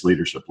greatest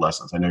leadership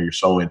lessons. I know you're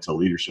so into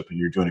leadership and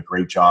you're doing a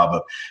great job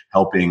of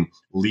helping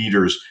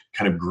leaders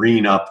kind of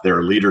green up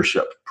their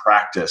leadership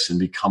practice and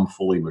become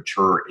fully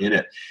mature in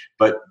it.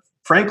 But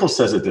Frankl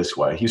says it this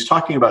way. He's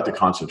talking about the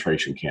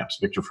concentration camps.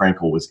 Viktor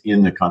Frankl was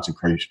in the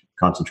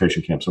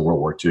concentration camps in World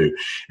War II.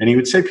 And he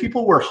would say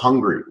people were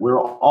hungry. We were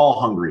all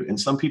hungry. And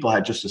some people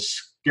had just a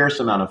scarce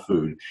amount of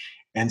food.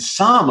 And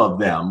some of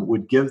them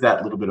would give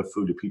that little bit of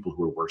food to people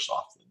who were worse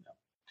off than them.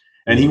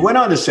 And he went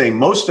on to say,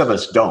 most of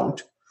us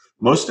don't,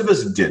 most of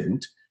us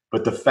didn't,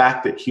 but the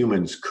fact that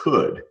humans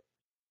could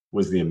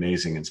was the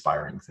amazing,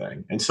 inspiring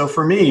thing. And so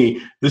for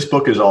me, this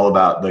book is all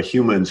about the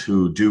humans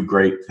who do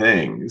great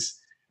things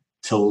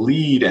to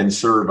lead and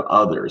serve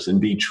others and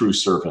be true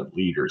servant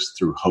leaders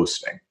through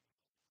hosting.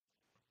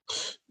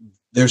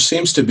 There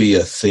seems to be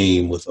a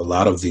theme with a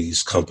lot of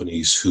these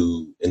companies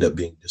who end up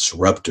being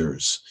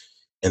disruptors.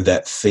 And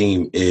that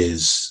theme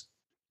is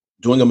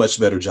doing a much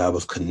better job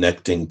of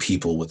connecting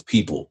people with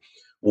people.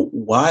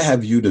 Why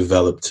have you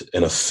developed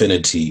an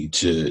affinity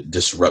to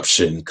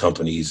disruption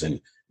companies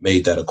and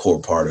made that a core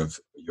part of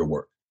your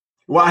work?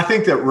 Well, I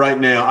think that right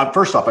now,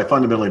 first off, I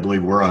fundamentally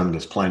believe we're on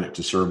this planet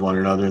to serve one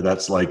another.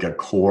 That's like a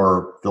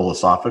core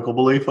philosophical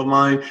belief of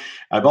mine.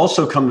 I've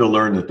also come to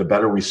learn that the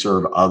better we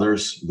serve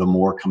others, the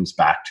more comes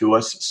back to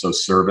us. So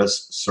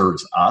service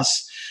serves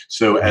us.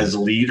 So as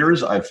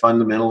leaders, I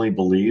fundamentally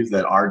believe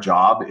that our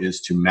job is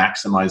to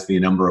maximize the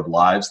number of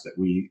lives that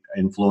we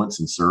influence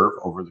and serve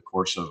over the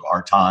course of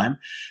our time.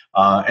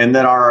 And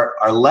that our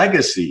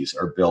legacies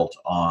are built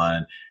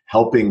on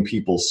helping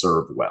people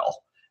serve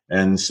well.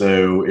 And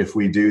so if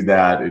we do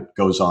that, it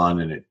goes on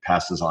and it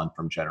passes on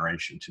from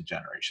generation to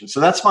generation.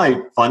 So that's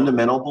my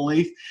fundamental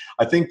belief.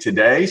 I think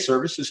today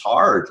service is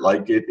hard.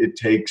 Like it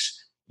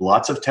takes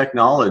lots of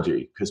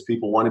technology because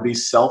people want to be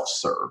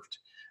self-served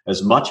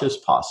as much as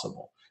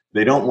possible.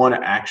 They don't want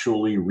to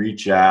actually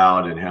reach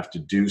out and have to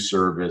do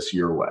service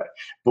your way.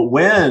 But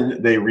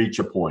when they reach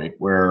a point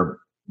where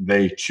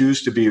they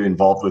choose to be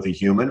involved with a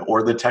human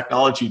or the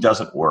technology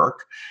doesn't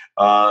work,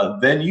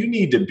 then you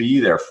need to be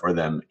there for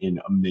them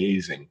in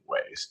amazing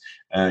ways.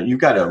 You've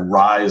got to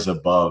rise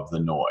above the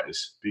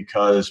noise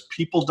because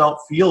people don't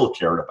feel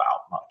cared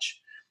about much.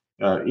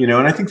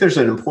 And I think there's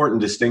an important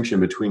distinction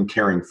between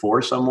caring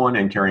for someone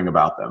and caring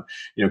about them.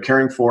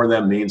 Caring for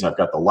them means I've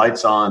got the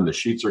lights on, the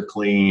sheets are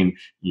clean,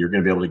 you're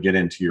going to be able to get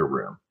into your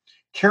room.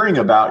 Caring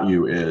about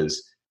you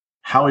is,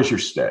 how is your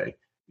stay?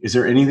 Is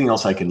there anything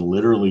else I can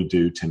literally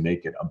do to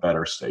make it a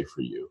better stay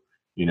for you?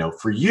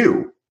 For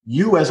you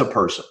as a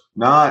person,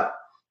 not,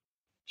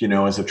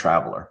 as a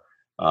traveler.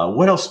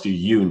 What else do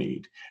you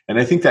need? And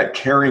I think that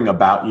caring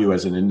about you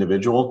as an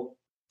individual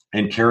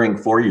and caring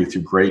for you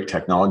through great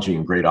technology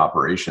and great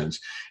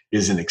operations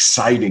is an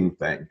exciting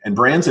thing. And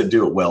brands that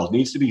do it well, it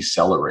needs to be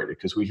celebrated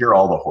because we hear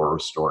all the horror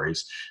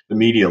stories. The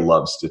media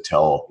loves to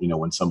tell,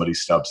 when somebody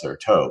stubs their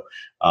toe.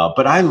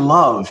 But I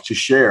love to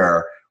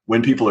share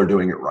when people are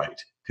doing it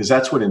right, because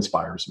that's what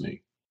inspires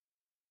me.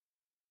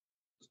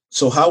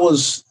 So how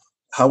was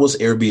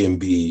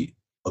Airbnb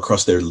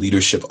across their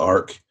leadership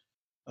arc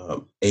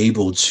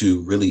able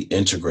to really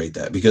integrate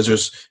that? Because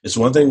it's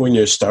one thing when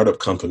you're a startup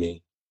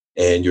company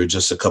and you're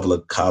just a couple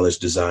of college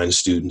design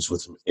students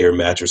with air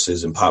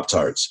mattresses and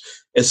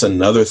Pop-Tarts. It's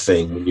another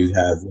thing when you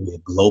have really a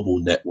global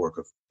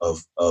network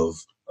of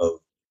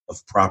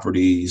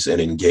properties and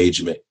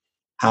engagement.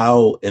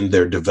 How in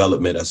their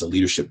development as a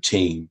leadership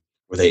team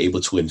were they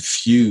able to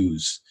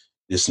infuse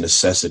this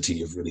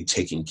necessity of really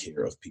taking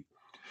care of people?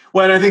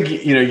 Well, and I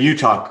think, you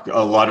talk a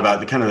lot about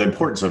the kind of the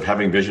importance of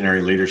having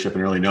visionary leadership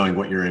and really knowing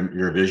what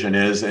your vision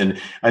is. And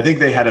I think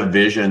they had a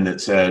vision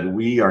that said,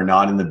 we are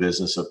not in the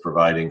business of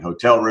providing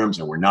hotel rooms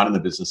and we're not in the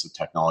business of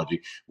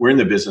technology. We're in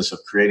the business of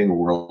creating a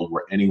world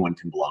where anyone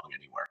can belong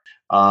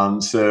anywhere.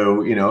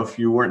 So, if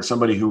you weren't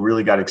somebody who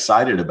really got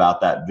excited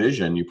about that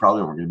vision, you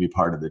probably weren't going to be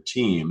part of the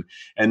team.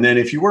 And then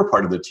if you were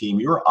part of the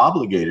team, you were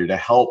obligated to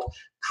help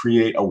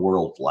create a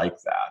world like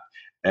that.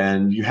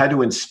 And you had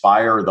to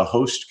inspire the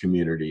host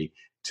community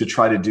to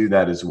try to do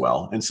that as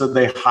well. And so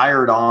they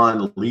hired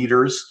on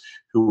leaders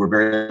who were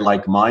very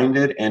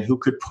like-minded and who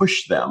could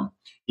push them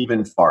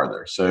even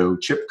farther. So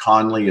Chip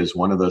Conley is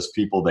one of those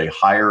people they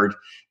hired.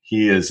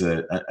 He is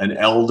an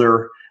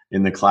elder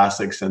in the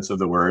classic sense of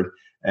the word,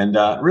 and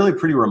really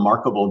pretty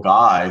remarkable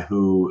guy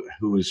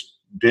who's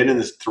been in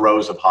the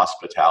throes of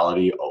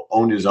hospitality,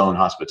 owned his own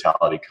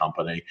hospitality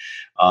company,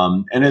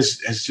 and has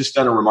just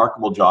done a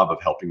remarkable job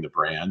of helping the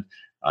brand.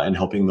 And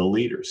helping the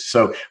leaders.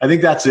 So I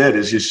think that's it,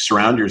 is you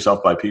surround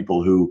yourself by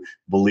people who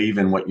believe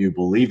in what you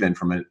believe in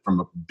from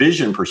a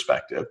vision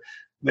perspective.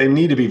 They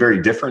need to be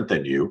very different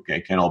than you. Okay?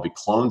 Can't all be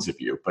clones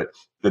of you, but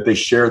that they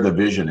share the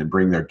vision and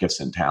bring their gifts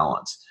and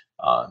talents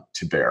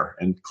to bear.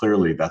 And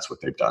clearly that's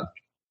what they've done.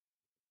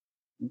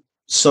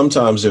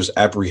 Sometimes there's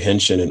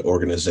apprehension in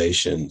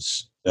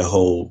organizations, the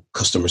whole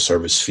customer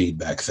service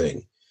feedback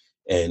thing.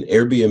 And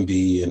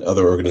Airbnb and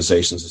other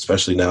organizations,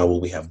 especially now when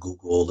we have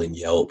Google and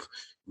Yelp,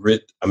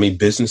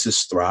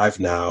 businesses thrive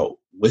now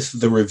with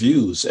the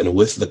reviews and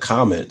with the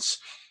comments,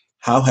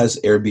 how has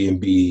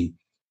Airbnb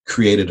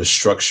created a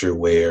structure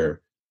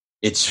where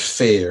it's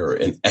fair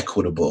and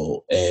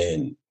equitable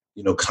and,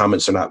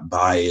 comments are not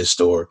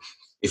biased, or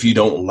if you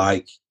don't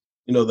like,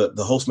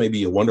 the host may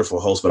be a wonderful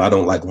host, but I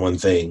don't like one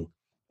thing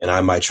and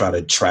I might try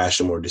to trash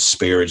them or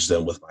disparage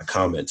them with my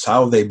comments.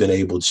 How have they been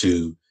able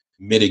to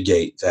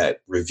mitigate that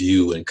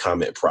review and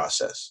comment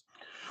process?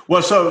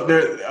 Well, so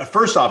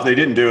first off, they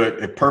didn't do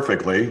it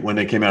perfectly when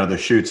they came out of the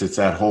chutes. It's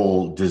that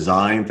whole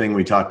design thing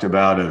we talked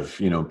about of,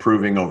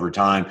 improving over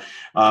time.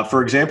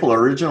 For example,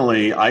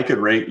 originally I could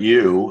rate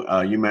you.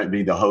 You might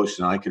be the host,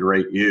 and I could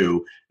rate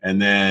you,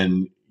 and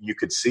then you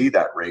could see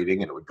that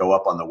rating, and it would go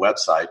up on the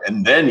website,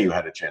 and then you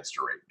had a chance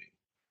to rate me.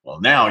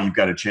 Well, now you've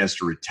got a chance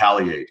to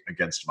retaliate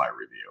against my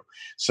review.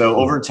 So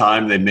over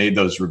time, they made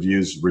those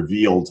reviews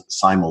revealed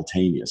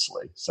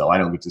simultaneously. So I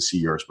don't get to see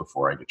yours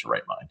before I get to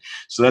write mine.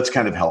 So that's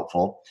kind of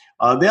helpful.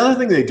 The other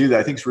thing they do that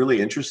I think is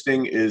really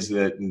interesting is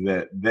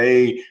that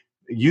they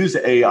use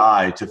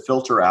AI to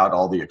filter out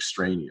all the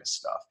extraneous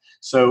stuff.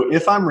 So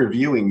if I'm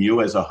reviewing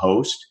you as a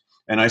host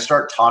and I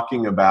start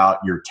talking about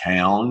your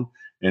town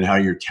and how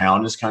your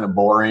town is kind of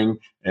boring,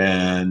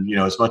 and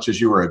as much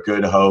as you were a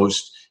good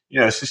host,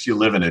 it's just you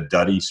live in a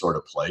duddy sort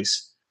of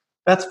place.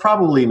 That's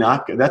probably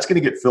not, that's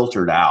going to get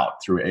filtered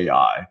out through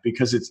AI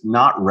because it's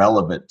not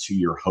relevant to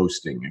your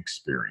hosting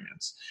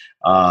experience.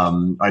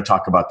 I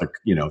talk about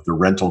the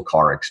rental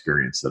car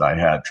experience that I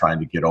had trying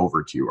to get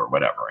over to you or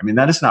whatever. I mean,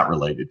 that is not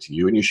related to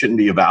you, and you shouldn't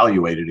be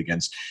evaluated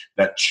against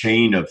that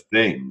chain of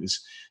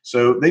things.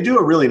 So they do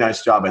a really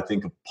nice job, I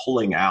think, of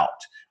pulling out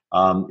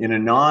in a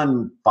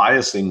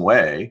non-biasing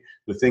way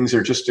the things that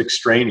are just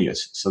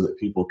extraneous so that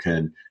people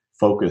can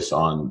focus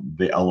on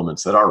the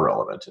elements that are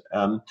relevant.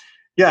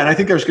 Yeah, and I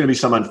think there's going to be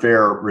some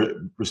unfair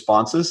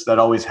responses. That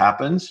always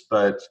happens,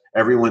 but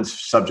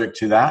everyone's subject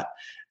to that.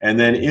 And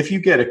then if you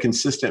get a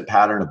consistent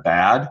pattern of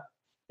bad,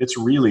 it's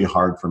really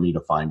hard for me to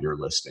find your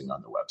listing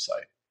on the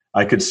website.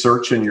 I could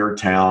search in your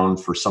town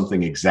for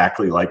something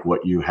exactly like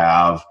what you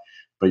have,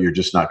 but you're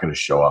just not going to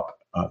show up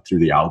through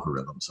the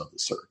algorithms of the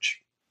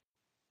search.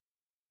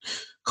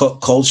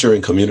 Culture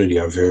and community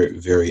are very,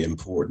 very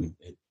important.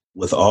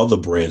 With all the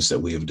brands that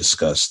we have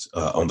discussed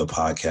on the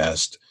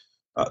podcast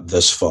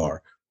thus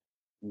far,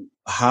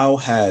 how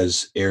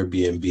has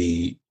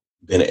Airbnb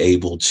been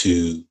able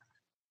to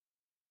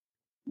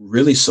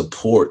really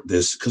support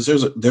this? Because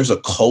there's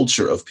a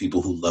culture of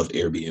people who love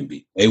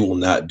Airbnb. They will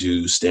not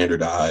do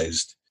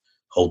standardized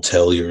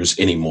hoteliers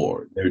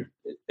anymore.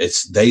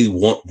 They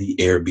want the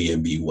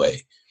Airbnb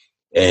way.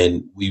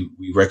 And we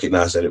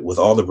recognize that with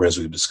all the brands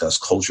we've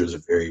discussed, culture is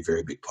a very,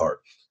 very big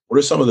part. What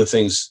are some of the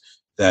things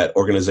that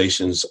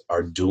organizations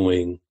are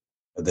doing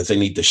that they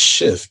need to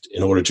shift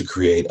in order to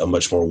create a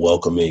much more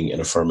welcoming and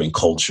affirming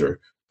culture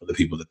for the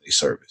people that they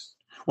service?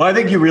 Well, I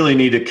think you really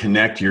need to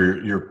connect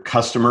your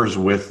customers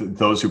with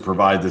those who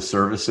provide the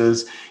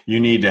services. You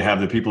need to have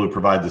the people who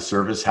provide the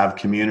service have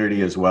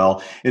community as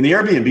well. In the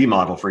Airbnb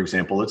model, for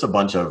example, it's a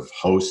bunch of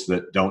hosts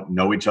that don't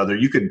know each other.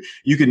 You could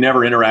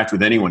never interact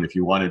with anyone if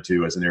you wanted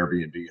to as an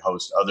Airbnb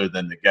host other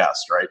than the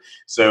guest, right?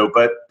 So,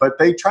 but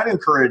they try to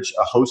encourage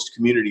a host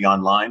community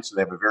online. So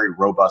they have a very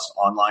robust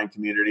online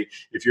community.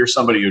 If you're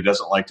somebody who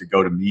doesn't like to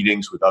go to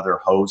meetings with other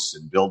hosts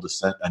and build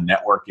a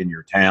network in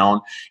your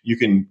town, you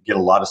can get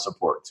a lot of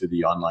support through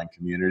the online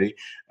community.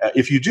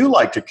 If you do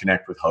like to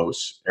connect with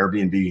hosts,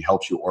 Airbnb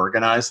helps you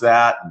organize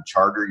that and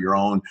charter your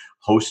own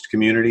host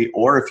community.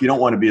 Or if you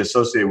don't want to be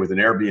associated with an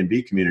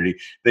Airbnb community,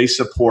 they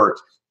support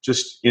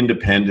just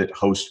independent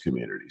host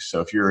communities.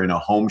 So if you're in a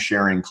home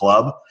sharing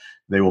club,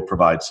 they will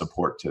provide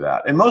support to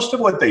that. And most of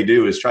what they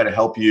do is try to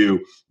help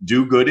you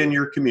do good in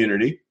your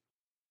community.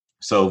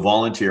 So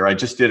volunteer. I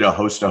just did a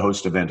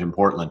host-to-host event in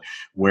Portland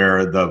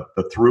where the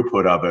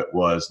throughput of it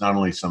was not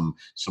only some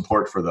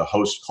support for the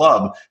host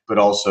club, but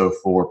also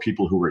for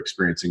people who were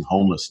experiencing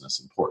homelessness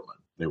in Portland.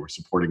 They were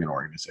supporting an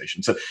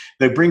organization. So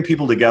they bring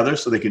people together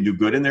so they can do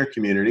good in their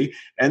community.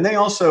 And they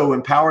also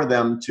empower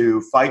them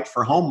to fight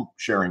for home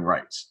sharing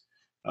rights.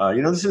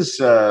 This is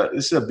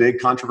a big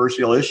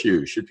controversial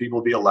issue. Should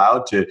people be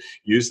allowed to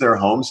use their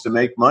homes to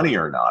make money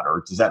or not?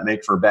 Or does that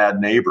make for bad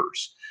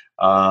neighbors?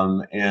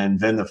 And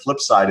then the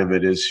flip side of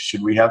it is,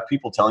 should we have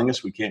people telling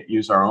us we can't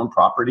use our own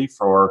property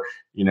for,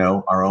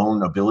 our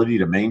own ability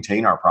to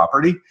maintain our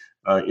property?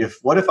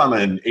 What if I'm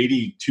an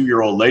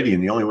 82-year-old lady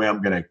and the only way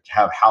I'm going to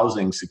have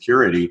housing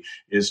security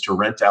is to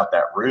rent out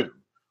that room?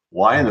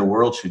 Why in the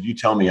world should you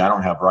tell me I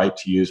don't have right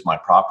to use my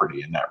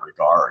property in that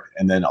regard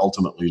and then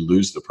ultimately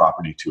lose the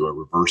property to a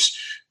reverse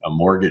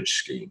mortgage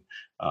scheme?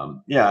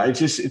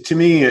 To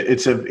me,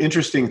 it's an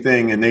interesting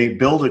thing, and they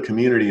build a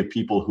community of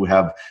people who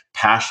have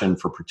passion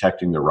for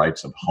protecting the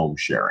rights of home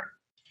sharing.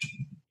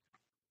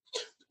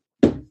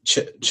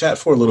 Chat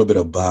for a little bit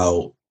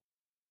about,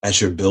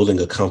 as you're building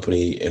a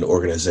company and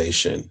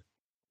organization,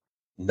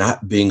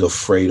 not being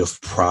afraid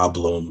of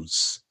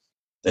problems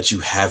that you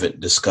haven't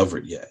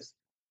discovered yet.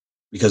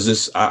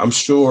 Because I'm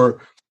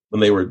sure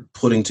when they were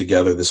putting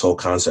together this whole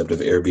concept of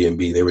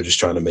Airbnb, they were just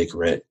trying to make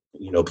rent,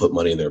 put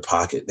money in their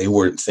pocket. They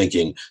weren't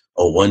thinking,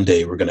 oh, one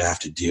day we're going to have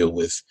to deal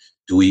with,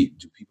 do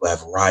people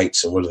have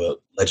rights and what are the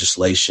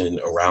legislation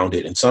around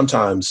it? And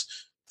sometimes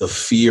the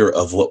fear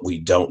of what we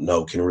don't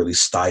know can really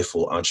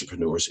stifle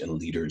entrepreneurs and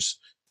leaders.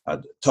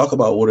 Talk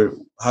about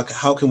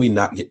how can we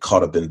not get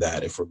caught up in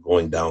that if we're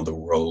going down the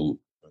road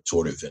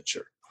toward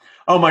adventure?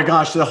 Oh my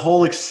gosh, the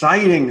whole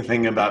exciting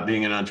thing about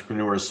being an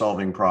entrepreneur is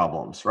solving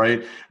problems,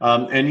 right?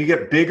 And you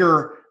get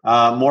bigger,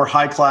 more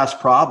high-class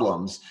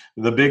problems,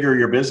 the bigger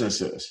your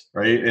business is,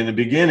 right? In the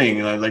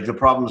beginning, like the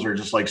problems are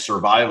just like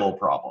survival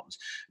problems.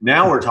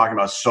 Now we're talking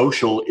about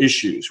social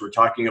issues. We're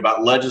talking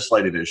about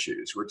legislative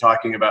issues. We're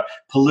talking about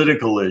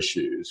political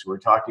issues. We're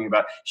talking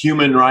about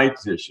human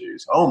rights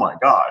issues. Oh my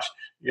gosh.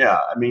 Yeah.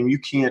 I mean, you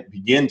can't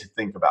begin to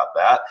think about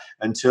that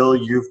until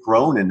you've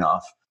grown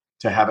enough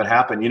to have it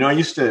happen. I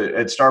used to,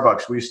 at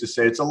Starbucks, we used to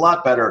say it's a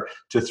lot better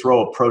to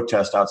throw a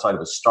protest outside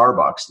of a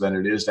Starbucks than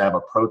it is to have a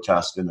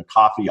protest in the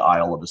coffee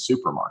aisle of a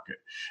supermarket.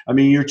 I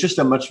mean, you're just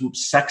a much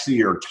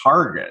sexier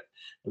target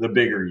the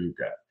bigger you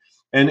get.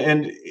 And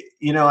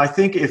I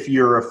think if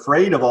you're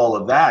afraid of all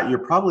of that, you're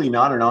probably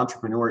not an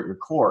entrepreneur at your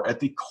core. At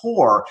the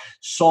core,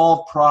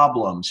 solve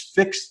problems,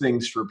 fix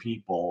things for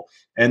people,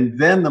 and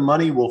then the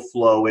money will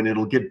flow and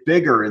it'll get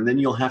bigger, and then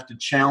you'll have to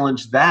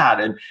challenge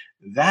that. And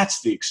that's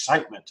the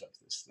excitement of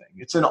this thing.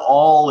 It's an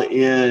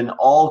all-in,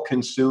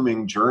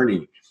 all-consuming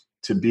journey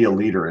to be a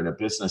leader in a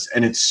business,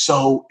 and it's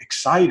so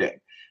exciting.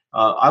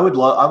 I would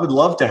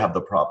love to have the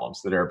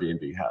problems that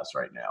Airbnb has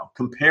right now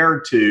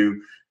compared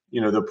to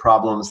the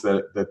problems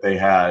that they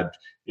had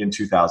in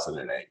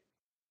 2008.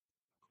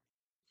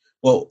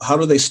 Well, how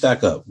do they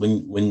stack up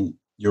when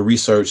your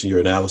research and your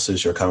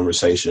analysis, your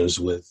conversations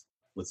with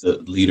the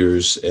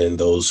leaders and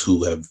those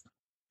who have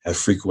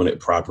frequented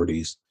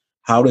properties?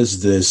 How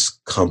does this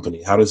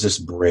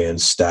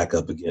brand stack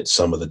up against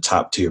some of the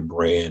top tier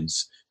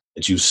brands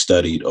that you've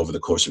studied over the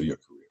course of your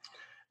career?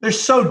 They're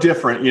so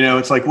different.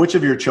 It's like, which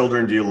of your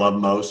children do you love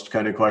most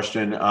kind of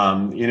question.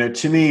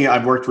 To me,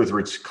 I've worked with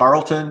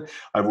Ritz-Carlton.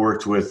 I've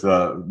worked with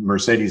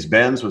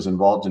Mercedes-Benz, was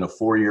involved in a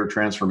 4-year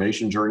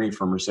transformation journey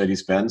for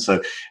Mercedes-Benz.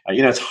 So,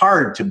 it's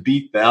hard to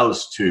beat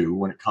those two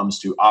when it comes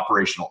to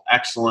operational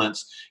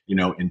excellence,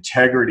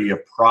 integrity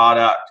of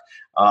product.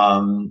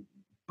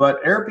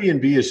 But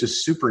Airbnb is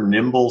just super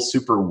nimble,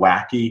 super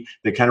wacky.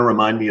 They kind of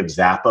remind me of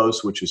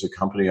Zappos, which is a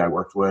company I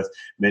worked with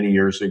many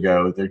years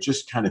ago. They're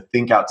just kind of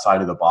think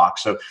outside of the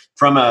box. So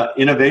from an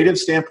innovative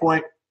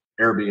standpoint,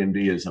 Airbnb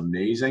is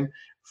amazing.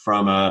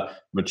 From a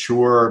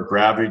mature,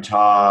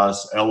 gravitas,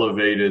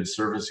 elevated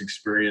service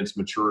experience,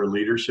 mature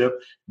leadership,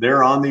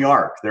 they're on the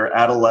arc. They're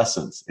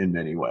adolescents in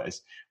many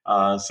ways.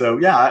 I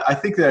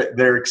think that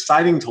they're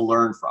exciting to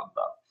learn from,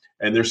 though.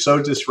 And they're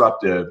so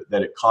disruptive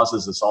that it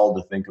causes us all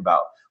to think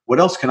about, what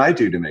else can I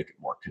do to make it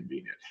more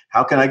convenient?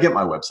 How can I get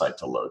my website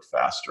to load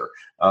faster?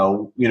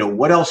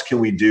 What else can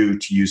we do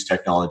to use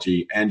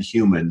technology and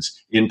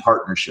humans in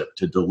partnership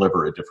to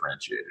deliver a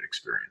differentiated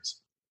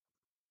experience?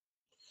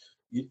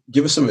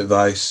 Give us some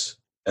advice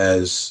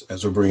as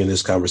we're bringing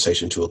this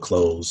conversation to a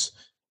close.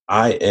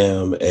 I'm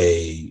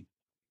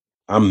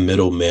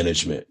middle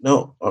management.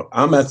 No,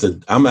 I'm at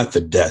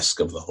the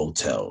desk of the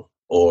hotel,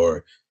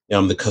 or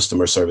I'm the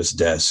customer service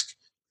desk.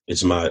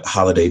 It's my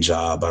holiday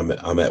job. I'm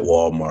at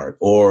Walmart,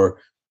 or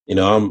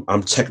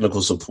I'm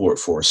technical support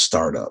for a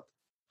startup.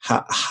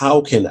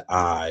 How can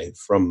I,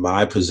 from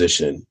my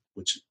position,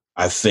 which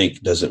I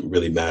think doesn't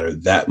really matter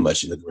that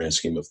much in the grand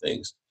scheme of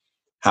things,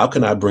 how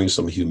can I bring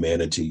some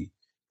humanity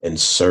and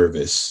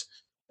service,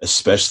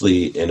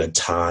 especially in a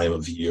time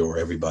of year where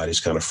everybody's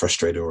kind of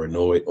frustrated or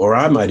annoyed, or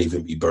I might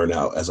even be burnt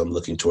out as I'm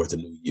looking toward the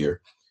new year?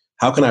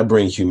 How can I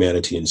bring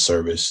humanity and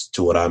service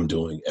to what I'm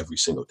doing every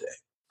single day?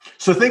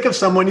 So think of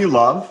someone you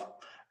love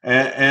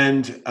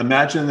and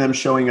imagine them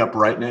showing up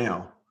right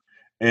now.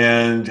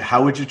 And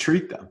how would you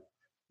treat them?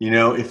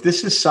 If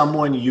this is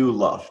someone you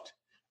loved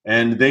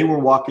and they were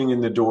walking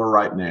in the door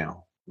right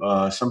now,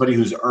 somebody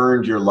who's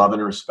earned your love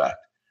and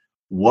respect,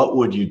 what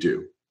would you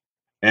do?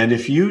 And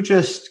if you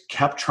just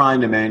kept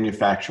trying to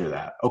manufacture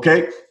that,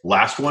 okay,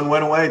 last one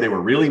went away. They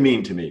were really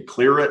mean to me.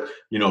 Clear it,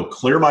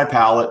 clear my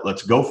palate.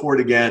 Let's go for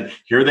it again.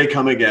 Here they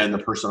come again, the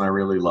person I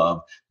really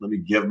love. Let me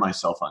give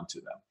myself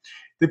unto them.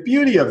 The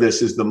beauty of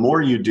this is the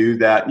more you do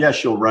that,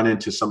 yes, you'll run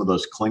into some of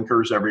those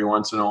clinkers every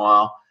once in a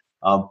while.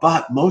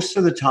 But most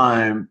of the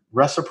time,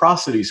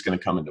 reciprocity is going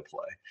to come into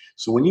play.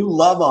 So when you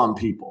love on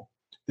people,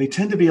 they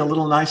tend to be a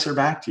little nicer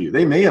back to you.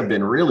 They may have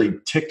been really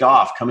ticked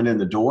off coming in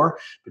the door,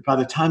 but by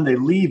the time they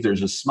leave,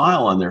 there's a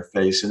smile on their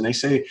face and they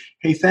say,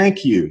 hey,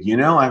 thank you.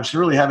 I was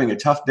really having a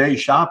tough day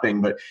shopping,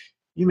 but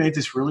you made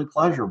this really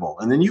pleasurable.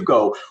 And then you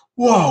go,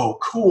 whoa,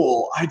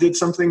 cool. I did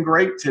something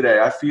great today.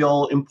 I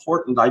feel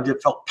important.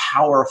 Felt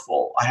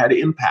powerful. I had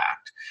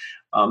impact.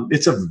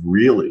 It's a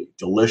really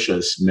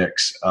delicious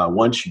mix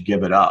once you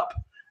give it up,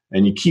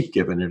 and you keep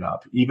giving it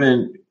up,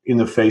 even in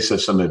the face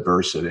of some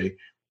adversity.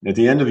 At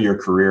the end of your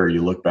career,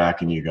 you look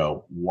back and you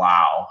go,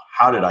 wow,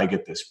 how did I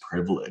get this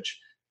privilege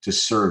to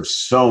serve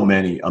so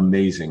many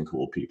amazing,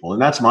 cool people?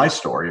 And that's my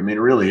story. I mean,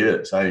 it really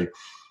is. I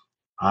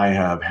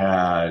have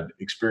had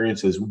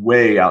experiences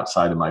way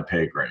outside of my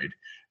pay grade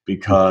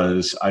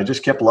because I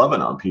just kept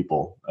loving on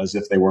people as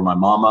if they were my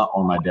mama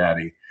or my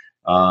daddy.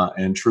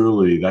 And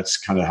truly, that's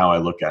kind of how I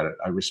look at it.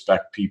 I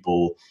respect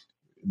people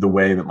the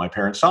way that my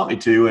parents taught me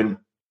to, and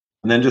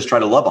then just try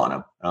to love on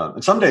them.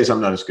 And some days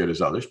I'm not as good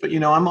as others, but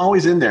I'm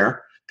always in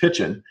there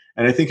pitching.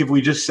 And I think if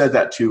we just said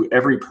that to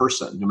every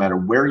person, no matter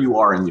where you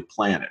are in the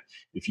planet,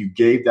 if you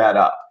gave that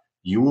up,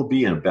 you will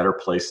be in a better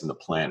place in the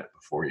planet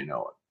before you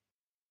know it.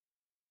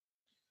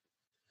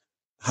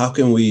 How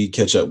can we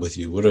catch up with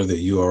you? What are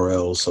the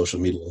URLs, social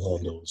media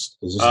handles?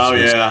 'Cause this is Oh,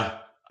 your yeah.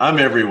 I'm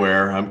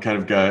everywhere. I'm kind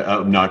of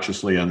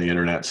obnoxiously on the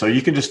internet. So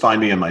you can just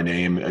find me in my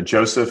name,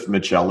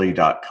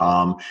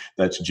 josephmichelli.com.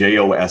 That's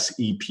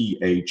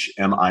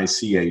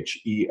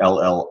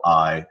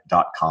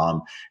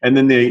JOSEPHMICHELLI.com. And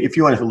then if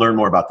you want to learn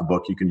more about the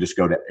book, you can just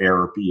go to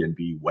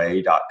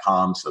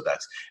airbnbway.com. So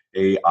that's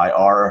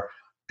AIRBNB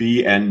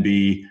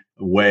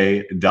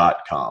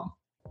way.com.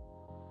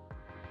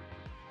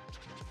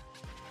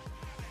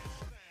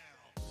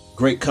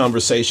 Great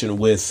conversation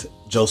with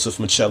Joseph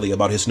Michelli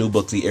about his new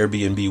book, The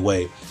Airbnb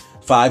Way,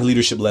 5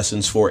 leadership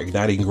lessons for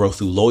igniting growth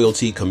through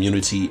loyalty,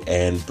 community,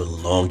 and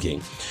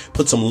belonging.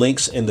 Put some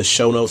links in the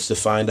show notes to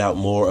find out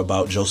more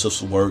about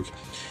Joseph's work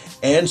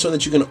and so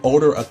that you can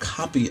order a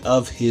copy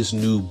of his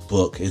new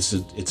book. It's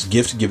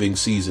gift giving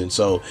season.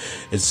 So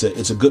it's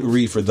a good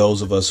read for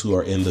those of us who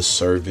are in the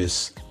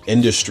service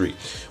industry.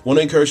 Want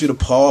to encourage you to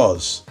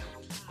pause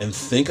and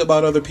think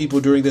about other people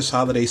during this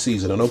holiday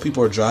season. I know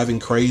people are driving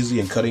crazy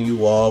and cutting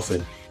you off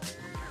and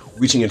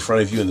reaching in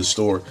front of you in the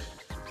store.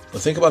 But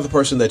think about the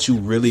person that you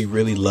really,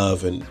 really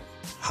love and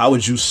how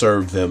would you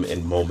serve them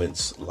in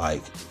moments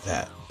like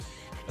that?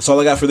 That's all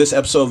I got for this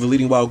episode of the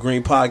Leading While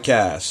Green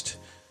podcast.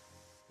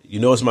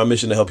 It's my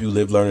mission to help you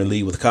live, learn, and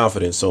lead with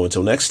confidence. So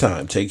until next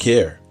time, take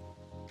care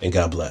and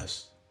God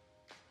bless.